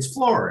 right? It's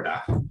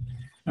Florida. All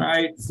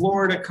right,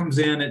 Florida comes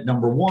in at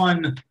number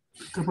 1. Could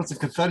have put some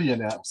confetti in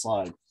that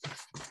slide.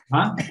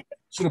 Huh?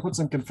 Should have put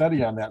some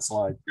confetti on that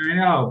slide. I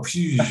know.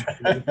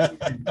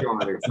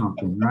 Or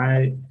something,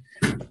 right?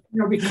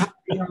 Because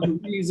the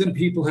reason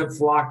people have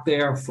flocked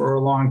there for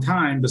a long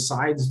time,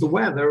 besides the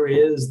weather,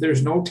 is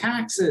there's no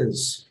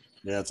taxes.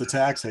 Yeah, it's a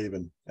tax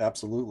haven.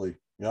 Absolutely.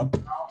 Yep.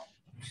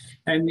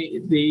 And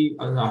the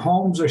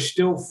homes are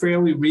still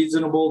fairly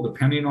reasonable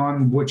depending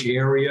on which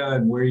area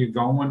and where you're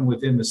going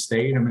within the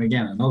state. I mean,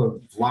 again, another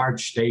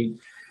large state,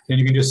 and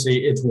you can just see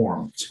it's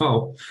warm.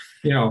 So,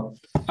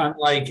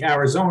 unlike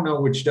Arizona,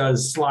 which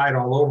does slide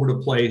all over the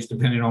place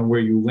depending on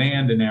where you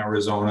land in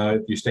Arizona.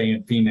 If you stay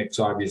in Phoenix,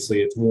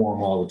 obviously it's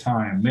warm all the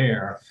time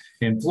there.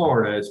 In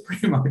Florida, it's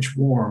pretty much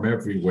warm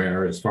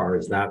everywhere as far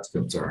as that's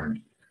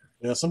concerned.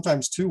 Yeah,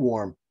 sometimes too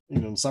warm.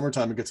 In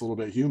summertime, it gets a little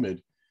bit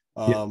humid.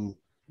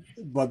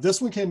 But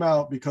this one came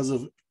out because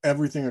of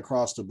everything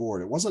across the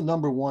board. It wasn't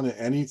number 1 in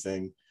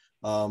anything,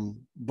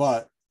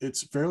 but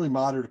it's fairly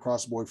moderate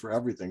across the board for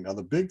everything. Now,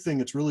 the big thing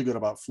that's really good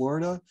about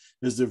Florida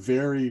is they're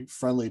very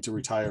friendly to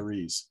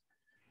retirees.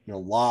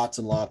 Lots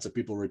and lots of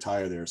people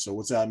retire there. So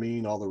what's that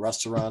mean? All the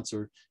restaurants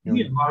are, a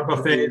lot of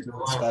buffets,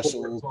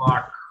 specials.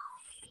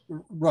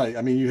 Right.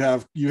 I mean, you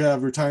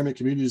have retirement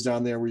communities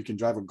down there where you can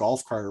drive a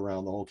golf cart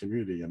around the whole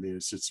community. I mean,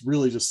 it's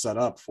really just set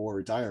up for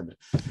retirement.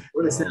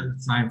 What is that?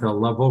 Seinfeld,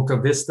 La Boca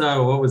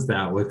Vista? What was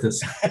that with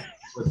this?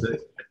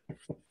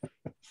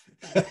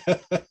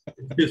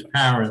 His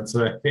parents,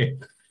 right?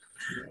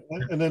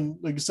 And then,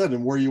 like I said,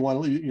 and where you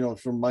want to,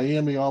 from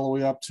Miami all the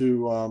way up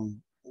to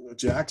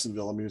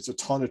Jacksonville. I mean, it's a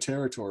ton of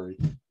territory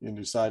in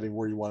deciding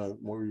where you want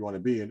to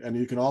be, and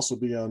you can also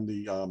be on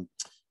the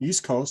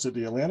East Coast at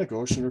the Atlantic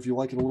Ocean, or if you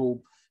like it a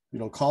little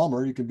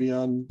calmer, you can be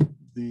on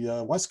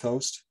the West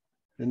Coast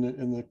in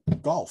the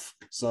Gulf.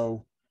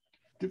 So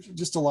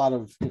just a lot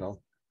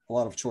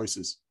of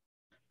choices.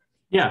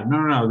 Yeah,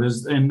 no.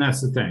 And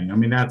that's the thing. I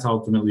mean, that's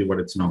ultimately what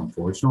it's known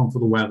for. It's known for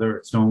the weather.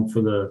 It's known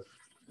for the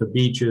the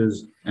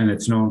beaches, and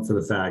it's known for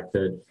the fact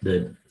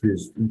that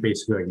is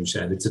basically, like you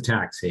said, it's a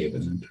tax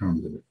haven in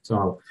terms of it.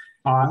 So,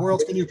 where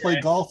else can you play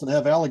golf and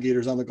have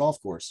alligators on the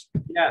golf course?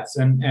 yes,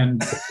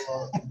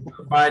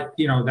 but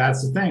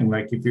that's the thing.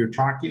 Like if you're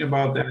talking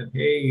about that,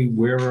 hey,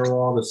 where are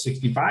all the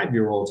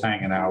 65-year-olds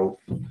hanging out?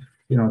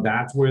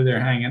 That's where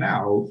they're hanging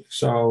out.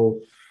 So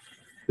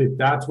if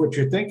that's what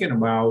you're thinking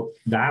about,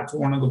 that's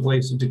one of the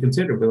places to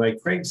consider. But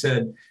like Craig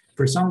said,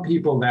 for some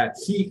people, that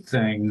heat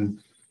thing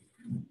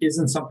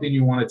isn't something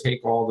you want to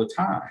take all the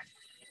time.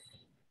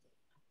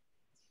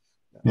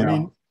 I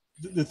mean,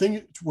 the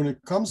thing when it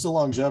comes to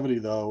longevity,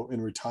 though,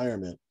 in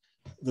retirement,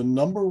 the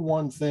number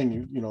one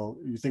thing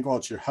you think, oh,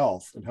 it's your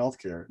health and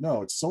healthcare.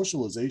 No, it's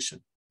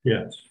socialization.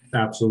 Yes,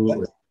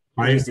 absolutely.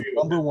 That is the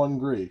number one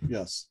degree.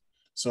 Yes.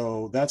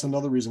 So that's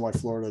another reason why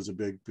Florida is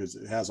because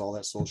it has all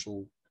that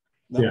social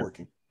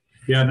networking.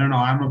 Yeah, no,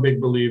 I'm a big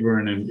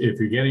believer in if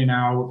you're getting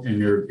out and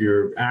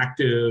you're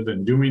active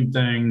and doing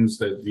things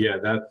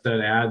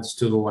that adds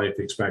to the life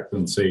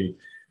expectancy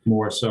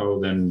more so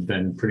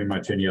than pretty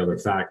much any other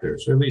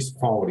factors, or at least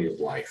quality of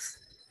life,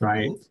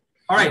 right? Mm-hmm.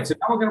 All right, so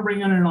now we're going to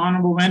bring in an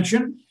honorable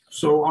mention.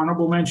 So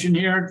honorable mention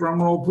here,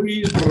 drum roll,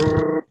 please.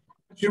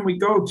 We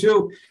go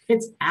to,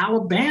 it's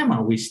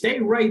Alabama. We stay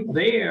right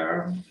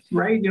there,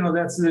 right?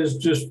 There's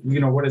just,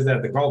 what is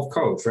that? The Gulf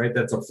Coast, right?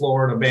 That's a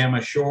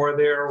Florida-Bama shore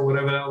there, or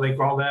whatever the hell they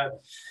call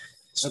that.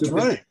 That's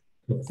right.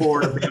 The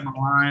Florida-Bama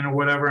line or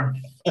whatever.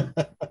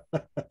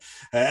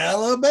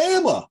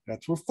 Alabama.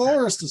 That's where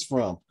Forrest is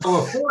from.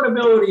 So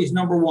affordability is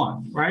number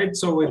one, right?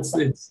 So it's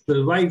the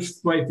life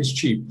is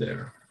cheap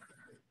there.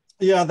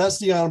 Yeah, that's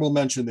the honorable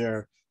mention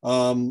there.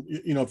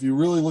 If you're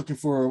really looking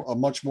for a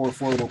much more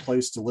affordable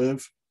place to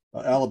live,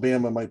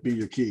 Alabama might be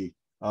your key.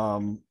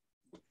 Average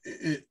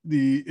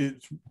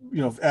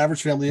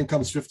family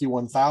income is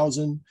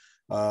 51,000.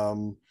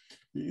 Some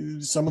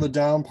of the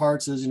down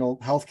parts is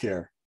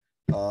healthcare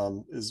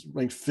is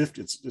ranked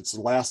 50. It's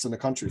last in the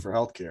country for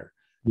healthcare.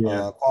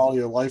 Yeah.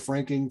 Quality of life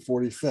ranking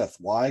 45th.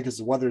 Why? Because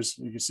the weather's,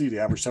 you can see the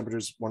average temperature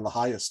is one of the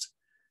highest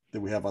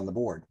that we have on the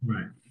board.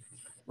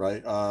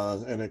 Right.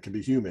 And it can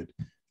be humid.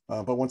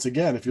 But once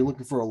again, if you're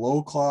looking for a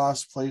low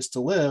cost place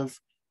to live,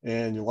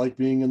 and you like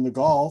being in the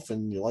Gulf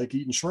and you like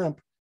eating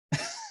shrimp,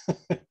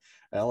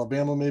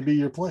 Alabama may be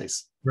your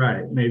place.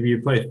 Right, maybe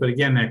your place. But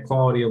again, that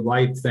quality of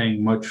life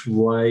thing, much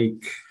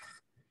like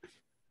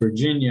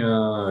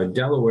Virginia,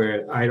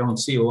 Delaware, I don't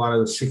see a lot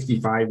of the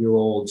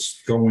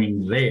 65-year-olds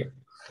going there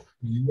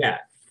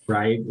yet,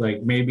 right?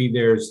 Like maybe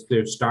they're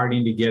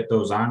starting to get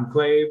those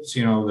enclaves,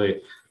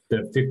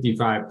 the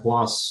 55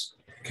 plus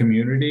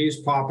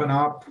communities popping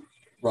up.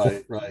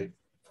 Right. But,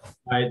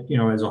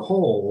 as a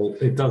whole,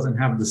 it doesn't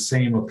have the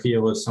same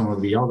appeal as some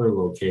of the other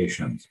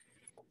locations.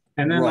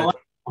 And then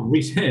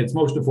we say it's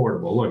most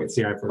affordable. Look,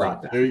 see, I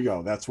forgot that. There you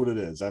go. That's what it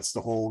is. That's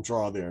the whole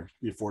draw there,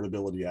 the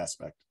affordability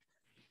aspect.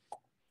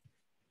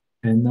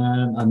 And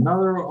then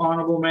another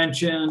honorable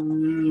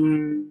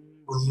mention,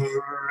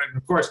 and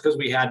of course, because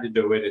we had to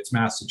do it, it's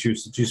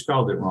Massachusetts. You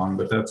spelled it wrong,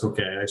 but that's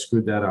okay. I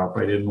screwed that up.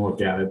 I didn't look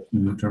at it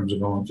in terms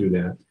of going through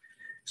that.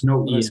 There's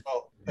no E. Massachusetts.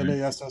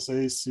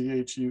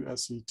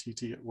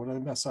 What did I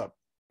mess up?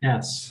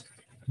 S.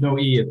 No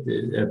E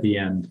at the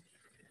end.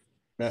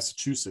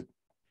 Massachusetts.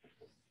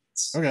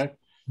 Okay.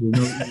 No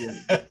E.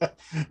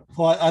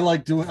 Well, I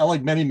like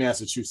many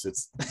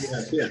Massachusetts.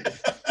 Yeah.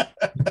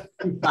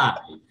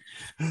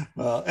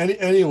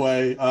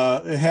 Anyway,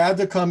 it had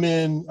to come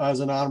in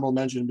as an honorable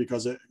mention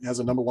because it has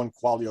a number one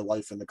quality of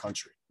life in the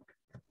country,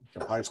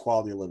 the highest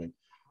quality of living.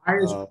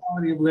 Highest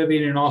quality of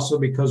living, and also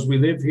because we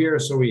live here,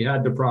 so we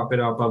had to prop it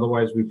up.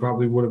 Otherwise, we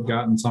probably would have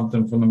gotten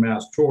something from the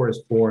Mass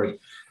Tourist Board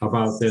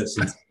about this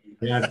and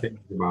bad things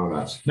about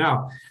us.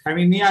 Now, I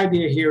mean, the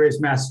idea here is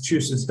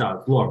Massachusetts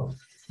does. Look,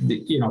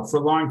 for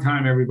a long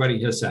time,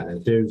 everybody has said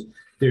it.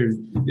 There's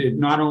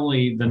not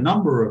only the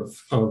number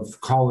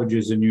of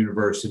colleges and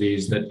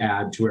universities that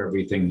add to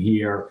everything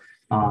here,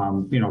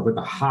 but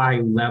the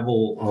high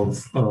level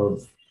of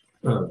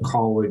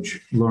college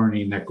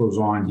learning that goes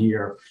on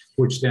here,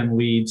 which then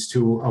leads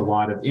to a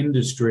lot of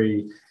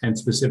industry and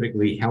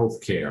specifically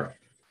healthcare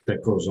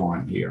that goes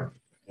on here.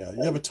 Yeah,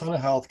 you have a ton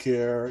of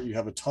healthcare. You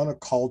have a ton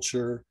of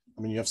culture.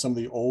 I mean, you have some of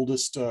the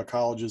oldest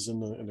colleges in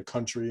the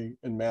country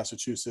in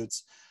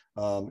Massachusetts.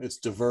 It's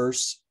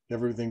diverse.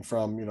 Everything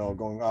from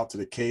going out to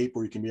the Cape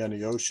where you can be on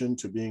the ocean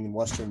to being in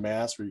Western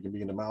Mass where you can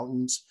be in the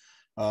mountains.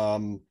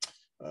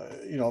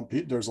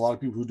 There's a lot of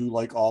people who do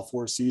like all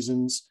four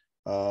seasons.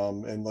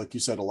 And like you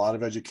said, a lot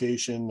of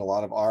education, a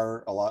lot of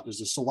art, there's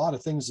just a lot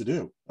of things to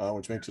do,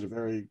 which makes it a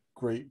very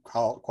great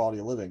quality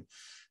of living.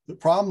 The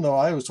problem though,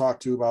 I always talk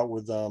to about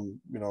with,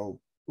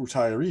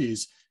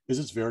 retirees is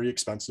it's very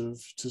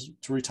expensive to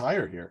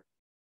retire here.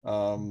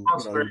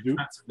 It's very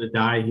expensive to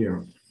die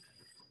here.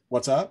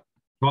 What's that?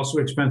 It's also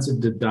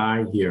expensive to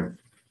die here.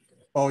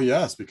 Oh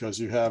yes, because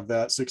you have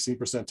that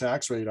 16%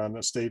 tax rate on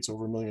estates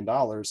over $1 million.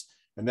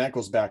 And that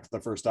goes back to the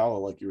first dollar,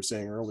 like you were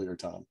saying earlier,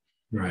 Tom.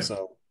 Right.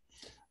 So,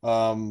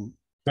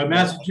 but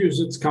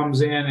Massachusetts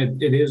comes in,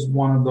 it is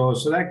one of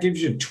those. So that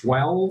gives you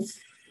 12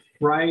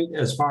 right?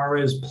 As far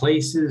as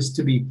places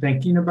to be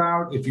thinking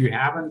about, if you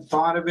haven't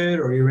thought of it,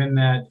 or you're in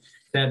that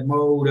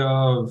mode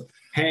of,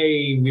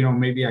 hey,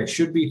 maybe I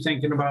should be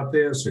thinking about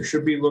this or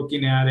should be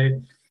looking at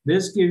it.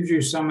 This gives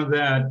you some of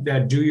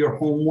that do your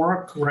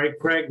homework, right,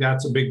 Craig?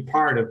 That's a big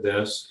part of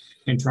this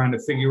in trying to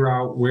figure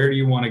out where do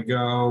you want to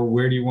go,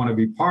 where do you want to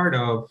be part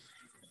of.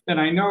 And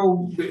I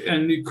know,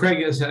 and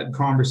Craig has had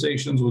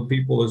conversations with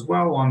people as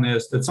well on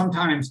this, that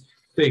sometimes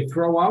they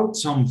throw out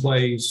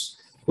someplace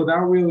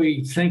without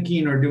really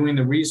thinking or doing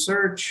the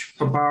research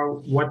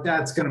about what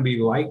that's going to be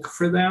like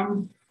for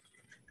them.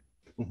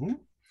 Mm-hmm.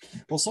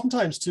 Well,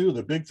 sometimes too,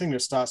 the big thing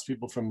that stops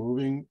people from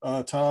moving,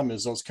 Tom,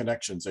 is those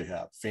connections they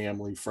have,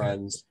 family,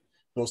 friends,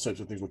 those types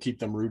of things will keep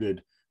them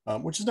rooted,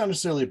 which is not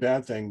necessarily a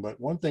bad thing. But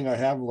one thing I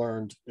have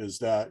learned is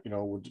that,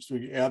 with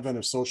the advent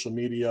of social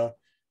media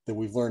that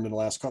we've learned in the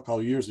last couple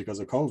of years because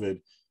of COVID,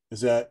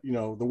 is that,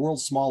 the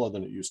world's smaller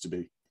than it used to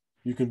be.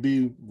 You can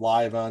be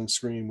live on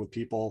screen with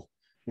people,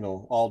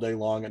 all day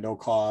long at no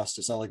cost.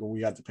 It's not like when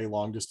we had to pay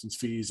long distance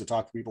fees to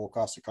talk to people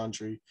across the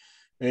country.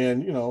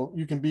 And,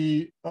 you can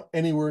be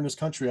anywhere in this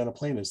country on a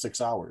plane in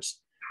 6 hours.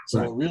 So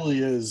right. It really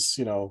is,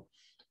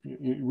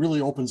 it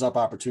really opens up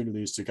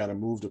opportunities to kind of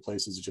move to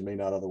places that you may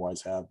not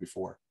otherwise have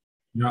before.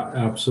 Yeah,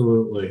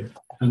 absolutely.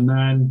 And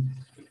then,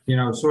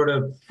 sort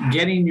of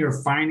getting your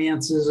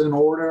finances in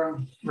order,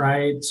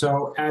 right?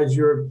 So as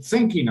you're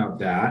thinking of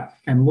that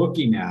and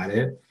looking at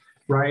it,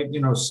 right,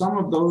 some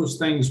of those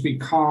things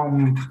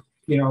become,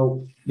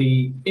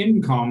 the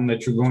income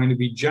that you're going to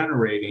be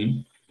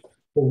generating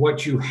for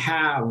what you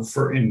have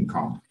for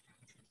income,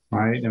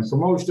 right? And for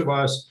most of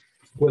us,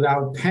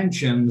 without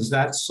pensions,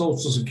 that's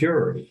Social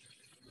Security.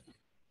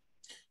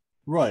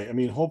 Right. I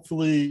mean,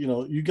 hopefully,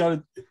 you got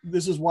to,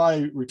 this is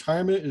why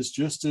retirement is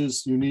just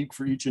as unique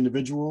for each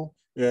individual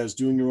as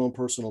doing your own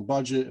personal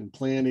budget and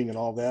planning and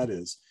all that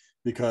is,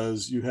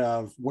 because you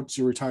have, what's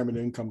your retirement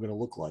income going to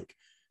look like?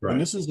 Right.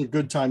 And this is a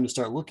good time to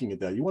start looking at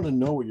that. You want to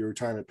know what your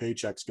retirement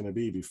paycheck's going to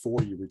be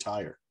before you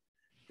retire.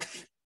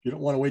 You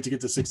don't want to wait to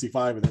get to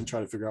 65 and then try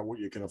to figure out what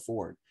you can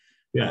afford.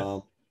 Yeah.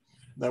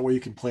 That way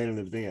you can plan in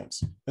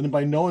advance. And then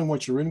by knowing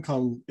what your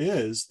income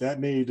is, that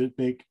may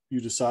make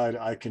you decide,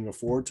 I can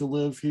afford to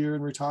live here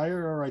and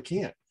retire, or I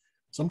can't.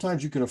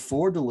 Sometimes you can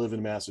afford to live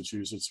in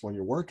Massachusetts when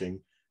you're working,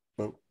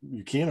 but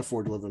you can't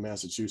afford to live in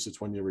Massachusetts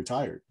when you're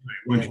retired.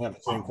 You don't have the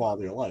same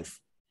quality of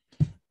life.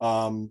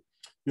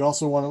 You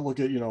also want to look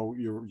at,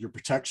 your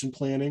protection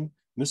planning. And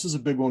this is a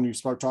big one. You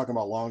start talking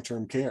about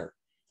long-term care.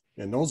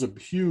 And those are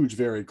huge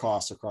varied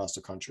costs across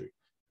the country.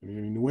 I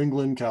mean, New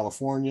England,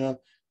 California,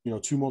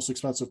 two most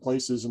expensive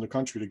places in the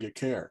country to get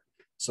care.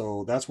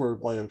 So that's where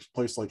a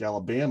place like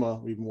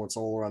Alabama, even though it's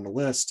all around the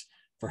list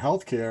for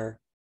healthcare,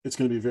 it's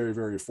going to be very,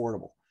 very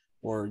affordable.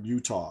 Or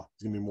Utah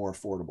is going to be more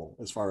affordable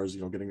as far as,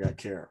 getting that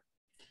care.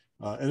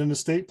 And then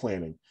estate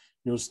planning,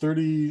 there's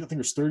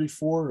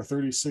 34 or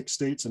 36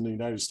 states in the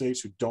United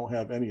States who don't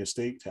have any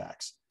estate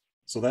tax.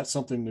 So that's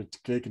something to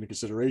take into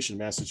consideration.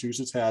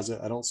 Massachusetts has it.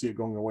 I don't see it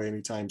going away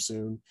anytime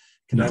soon.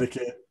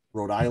 Connecticut,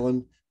 Rhode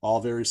Island, all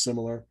very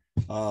similar.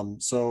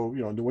 So,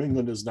 New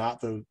England is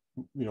not the,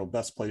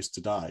 best place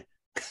to die.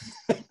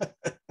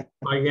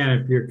 Again,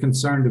 if you're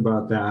concerned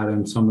about that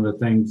and some of the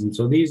things, and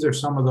so these are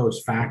some of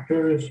those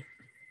factors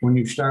when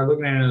you start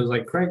looking at it, as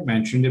like Craig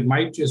mentioned, it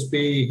might just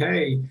be,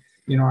 hey,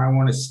 I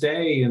want to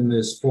stay in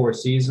this 4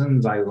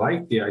 seasons. I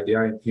like the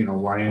idea,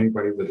 why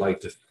anybody would like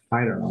to,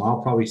 I don't know,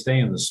 I'll probably stay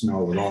in the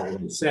snow with all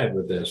that said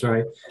with this,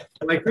 right?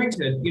 But like Craig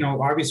said,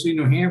 obviously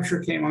New Hampshire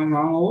came on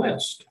the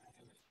list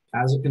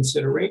as a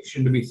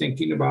consideration to be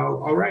thinking about,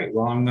 all right,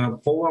 well, I'm going to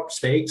pull up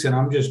stakes and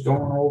I'm just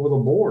going over the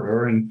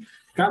border, and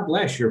God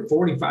bless, you're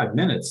 45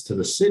 minutes to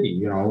the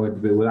city,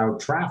 without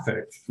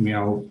traffic,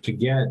 to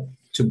get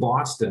to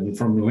Boston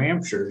from New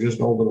Hampshire,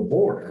 just over the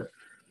border,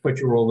 but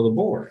you're over the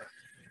border.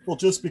 Well,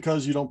 just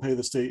because you don't pay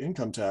the state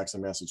income tax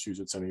in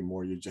Massachusetts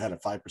anymore, you had a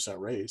 5%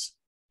 raise.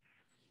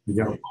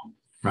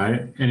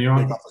 Right. And you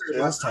don't have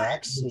sales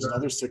tax, there's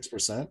another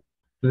 6%.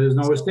 There's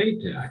no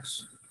estate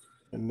tax.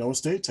 And no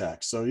estate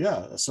tax. So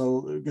yeah. So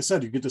like I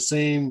said, you get the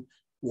same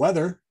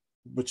weather,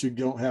 but you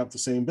don't have the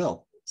same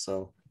bill.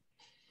 So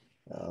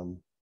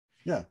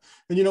yeah.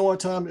 And you know what,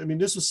 Tom? I mean,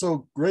 this was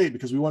so great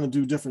because we want to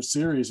do different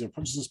series, and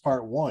this is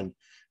part 1.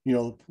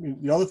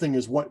 The other thing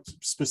is what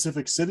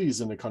specific cities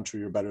in the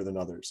country are better than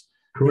others.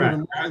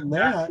 Correct. That's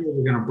where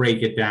we're going to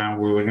break it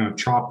down, where we're going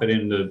to chop it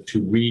into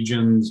 2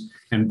 regions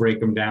and break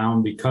them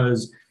down,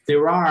 because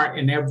there are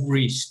in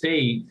every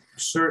state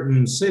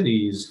certain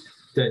cities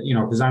that,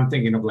 because I'm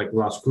thinking of like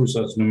Las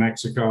Cruces, New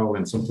Mexico,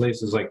 and some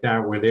places like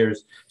that where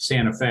there's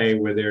Santa Fe,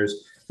 where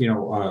there's, a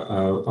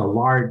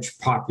large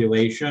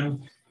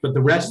population, but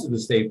the rest of the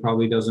state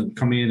probably doesn't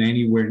come in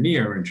anywhere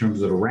near in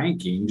terms of the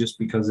ranking, just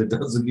because it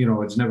doesn't,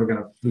 it's never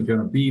going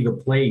to be the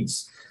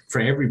place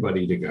for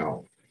everybody to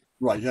go.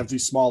 Right. You have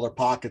these smaller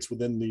pockets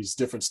within these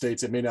different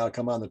states that may not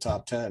come on the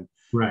top 10.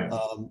 Right.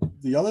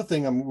 The other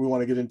thing we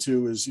want to get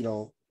into is,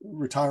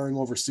 retiring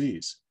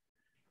overseas.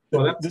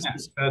 Well, This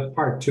that's, is, that's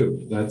part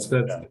two. That's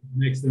yeah.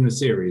 next in the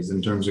series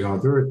in terms of going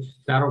through it.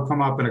 That'll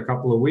come up in a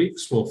couple of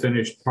weeks. We'll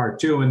finish part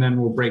two and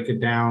then we'll break it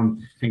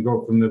down and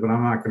go from there. But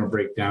I'm not going to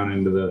break down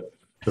into the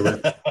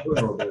rest of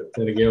the world.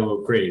 That'll get a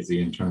little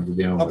crazy in terms of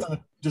dealing with it.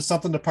 Just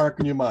something to park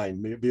in your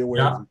mind. Be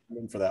aware Yeah.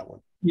 of for that one.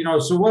 You know,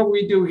 so what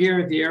we do here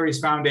at the Aries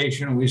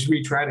Foundation,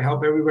 we try to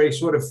help everybody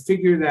sort of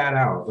figure that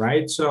out,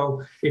 right?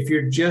 So if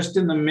you're just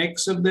in the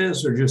mix of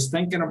this or just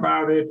thinking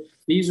about it,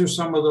 these are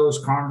some of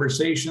those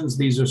conversations.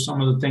 These are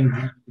some of the things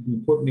you need to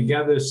be putting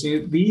together.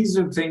 See, these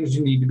are things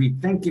you need to be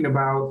thinking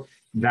about.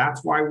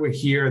 That's why we're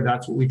here.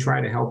 That's what we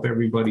try to help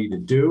everybody to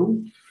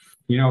do.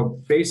 You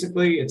know,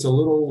 basically, it's a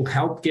little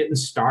help getting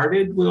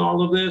started with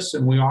all of this,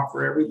 and we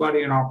offer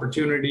everybody an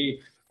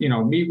opportunity, you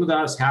know, meet with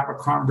us, have a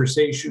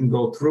conversation,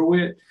 go through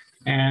it.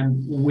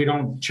 And we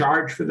don't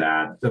charge for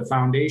that. The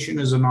foundation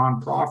is a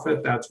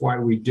nonprofit. That's why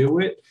we do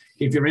it.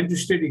 If you're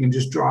interested, you can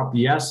just drop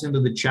yes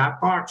into the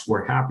chat box.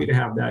 We're happy to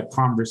have that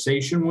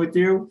conversation with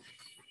you.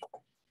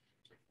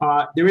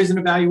 There is an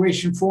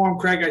evaluation form.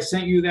 Craig, I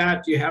sent you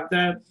that. Do you have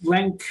that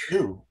link?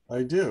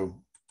 I do.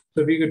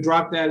 So if you could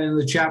drop that in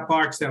the chat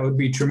box, that would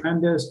be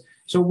tremendous.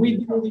 So we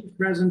do these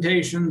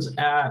presentations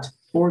at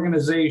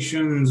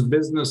organizations,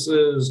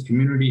 businesses,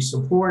 community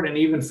support, and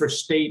even for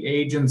state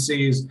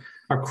agencies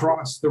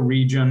across the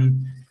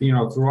region, you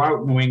know,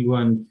 throughout New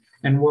England.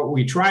 And what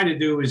we try to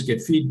do is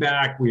get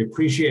feedback. We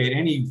appreciate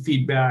any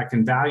feedback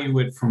and value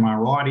it from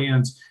our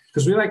audience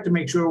because we like to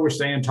make sure we're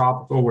staying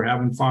topical, we're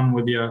having fun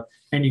with you,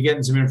 and you're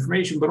getting some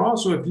information. But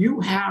also, if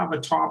you have a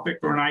topic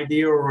or an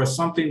idea or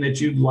something that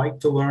you'd like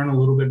to learn a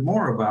little bit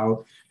more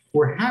about,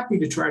 we're happy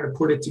to try to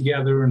put it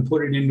together and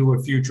put it into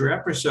a future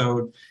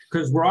episode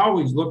because we're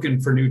always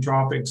looking for new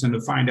topics and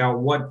to find out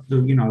what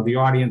the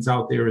audience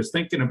out there is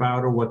thinking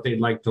about or what they'd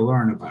like to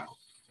learn about.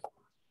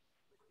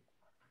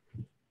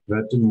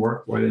 That didn't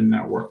work. Why didn't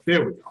that work?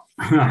 There we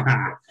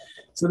go.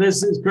 So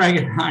this is Greg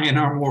and I in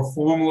our more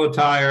formal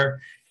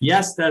attire.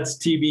 Yes, that's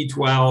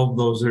TB12.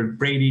 Those are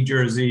Brady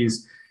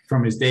jerseys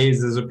from his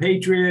days as a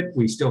Patriot.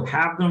 We still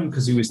have them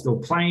because he was still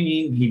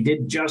playing. He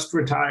did just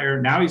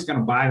retire. Now he's going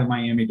to buy the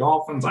Miami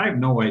Dolphins. I have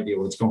no idea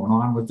what's going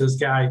on with this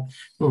guy.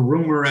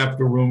 Rumor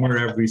after rumor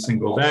every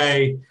single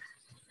day.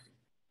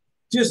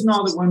 Just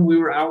know that when we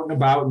were out and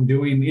about and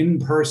doing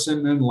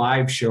in-person and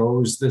live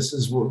shows, this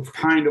is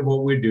kind of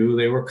what we do.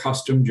 They were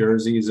custom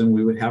jerseys, and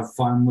we would have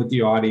fun with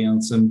the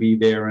audience and be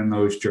there in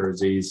those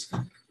jerseys.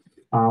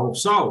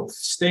 So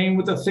staying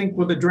with the Think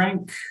with a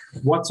Drink,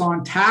 what's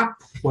on tap,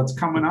 what's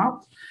coming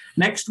up.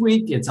 Next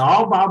week, it's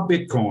all about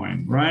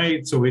Bitcoin,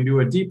 right? So we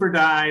do a deeper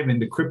dive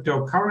into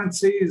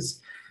cryptocurrencies.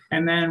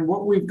 And then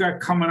what we've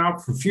got coming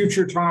up for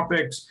future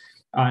topics,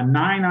 9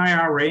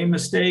 IRA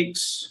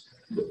mistakes,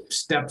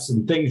 steps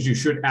and things you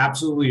should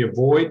absolutely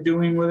avoid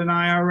doing with an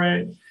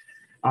IRA.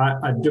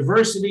 A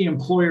diversity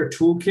employer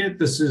toolkit.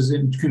 This is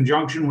in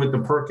conjunction with the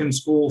Perkins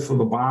School for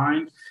the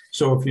Blind.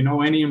 So if you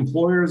know any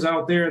employers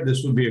out there,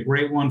 this would be a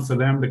great one for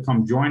them to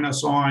come join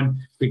us on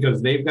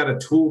because they've got a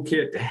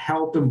toolkit to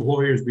help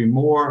employers be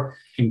more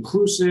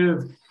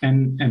inclusive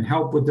and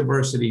help with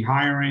diversity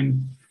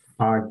hiring.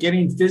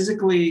 Getting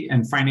physically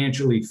and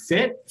financially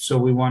fit. So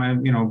we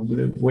want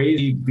to, ways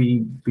to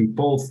be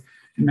both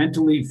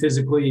mentally,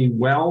 physically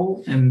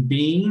well and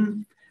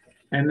being.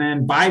 And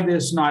then buy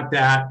this, not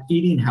that,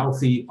 eating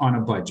healthy on a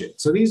budget.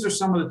 So these are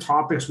some of the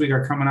topics we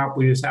got coming up.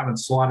 We just haven't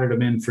slotted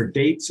them in for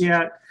dates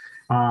yet.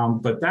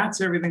 But that's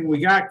everything we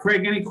got.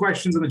 Craig, any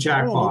questions in the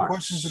chat box? No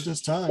questions at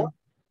this time.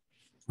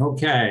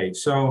 Okay,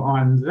 so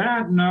on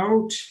that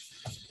note,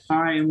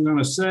 I am going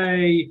to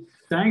say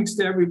thanks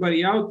to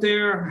everybody out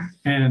there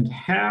and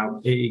have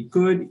a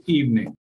good evening.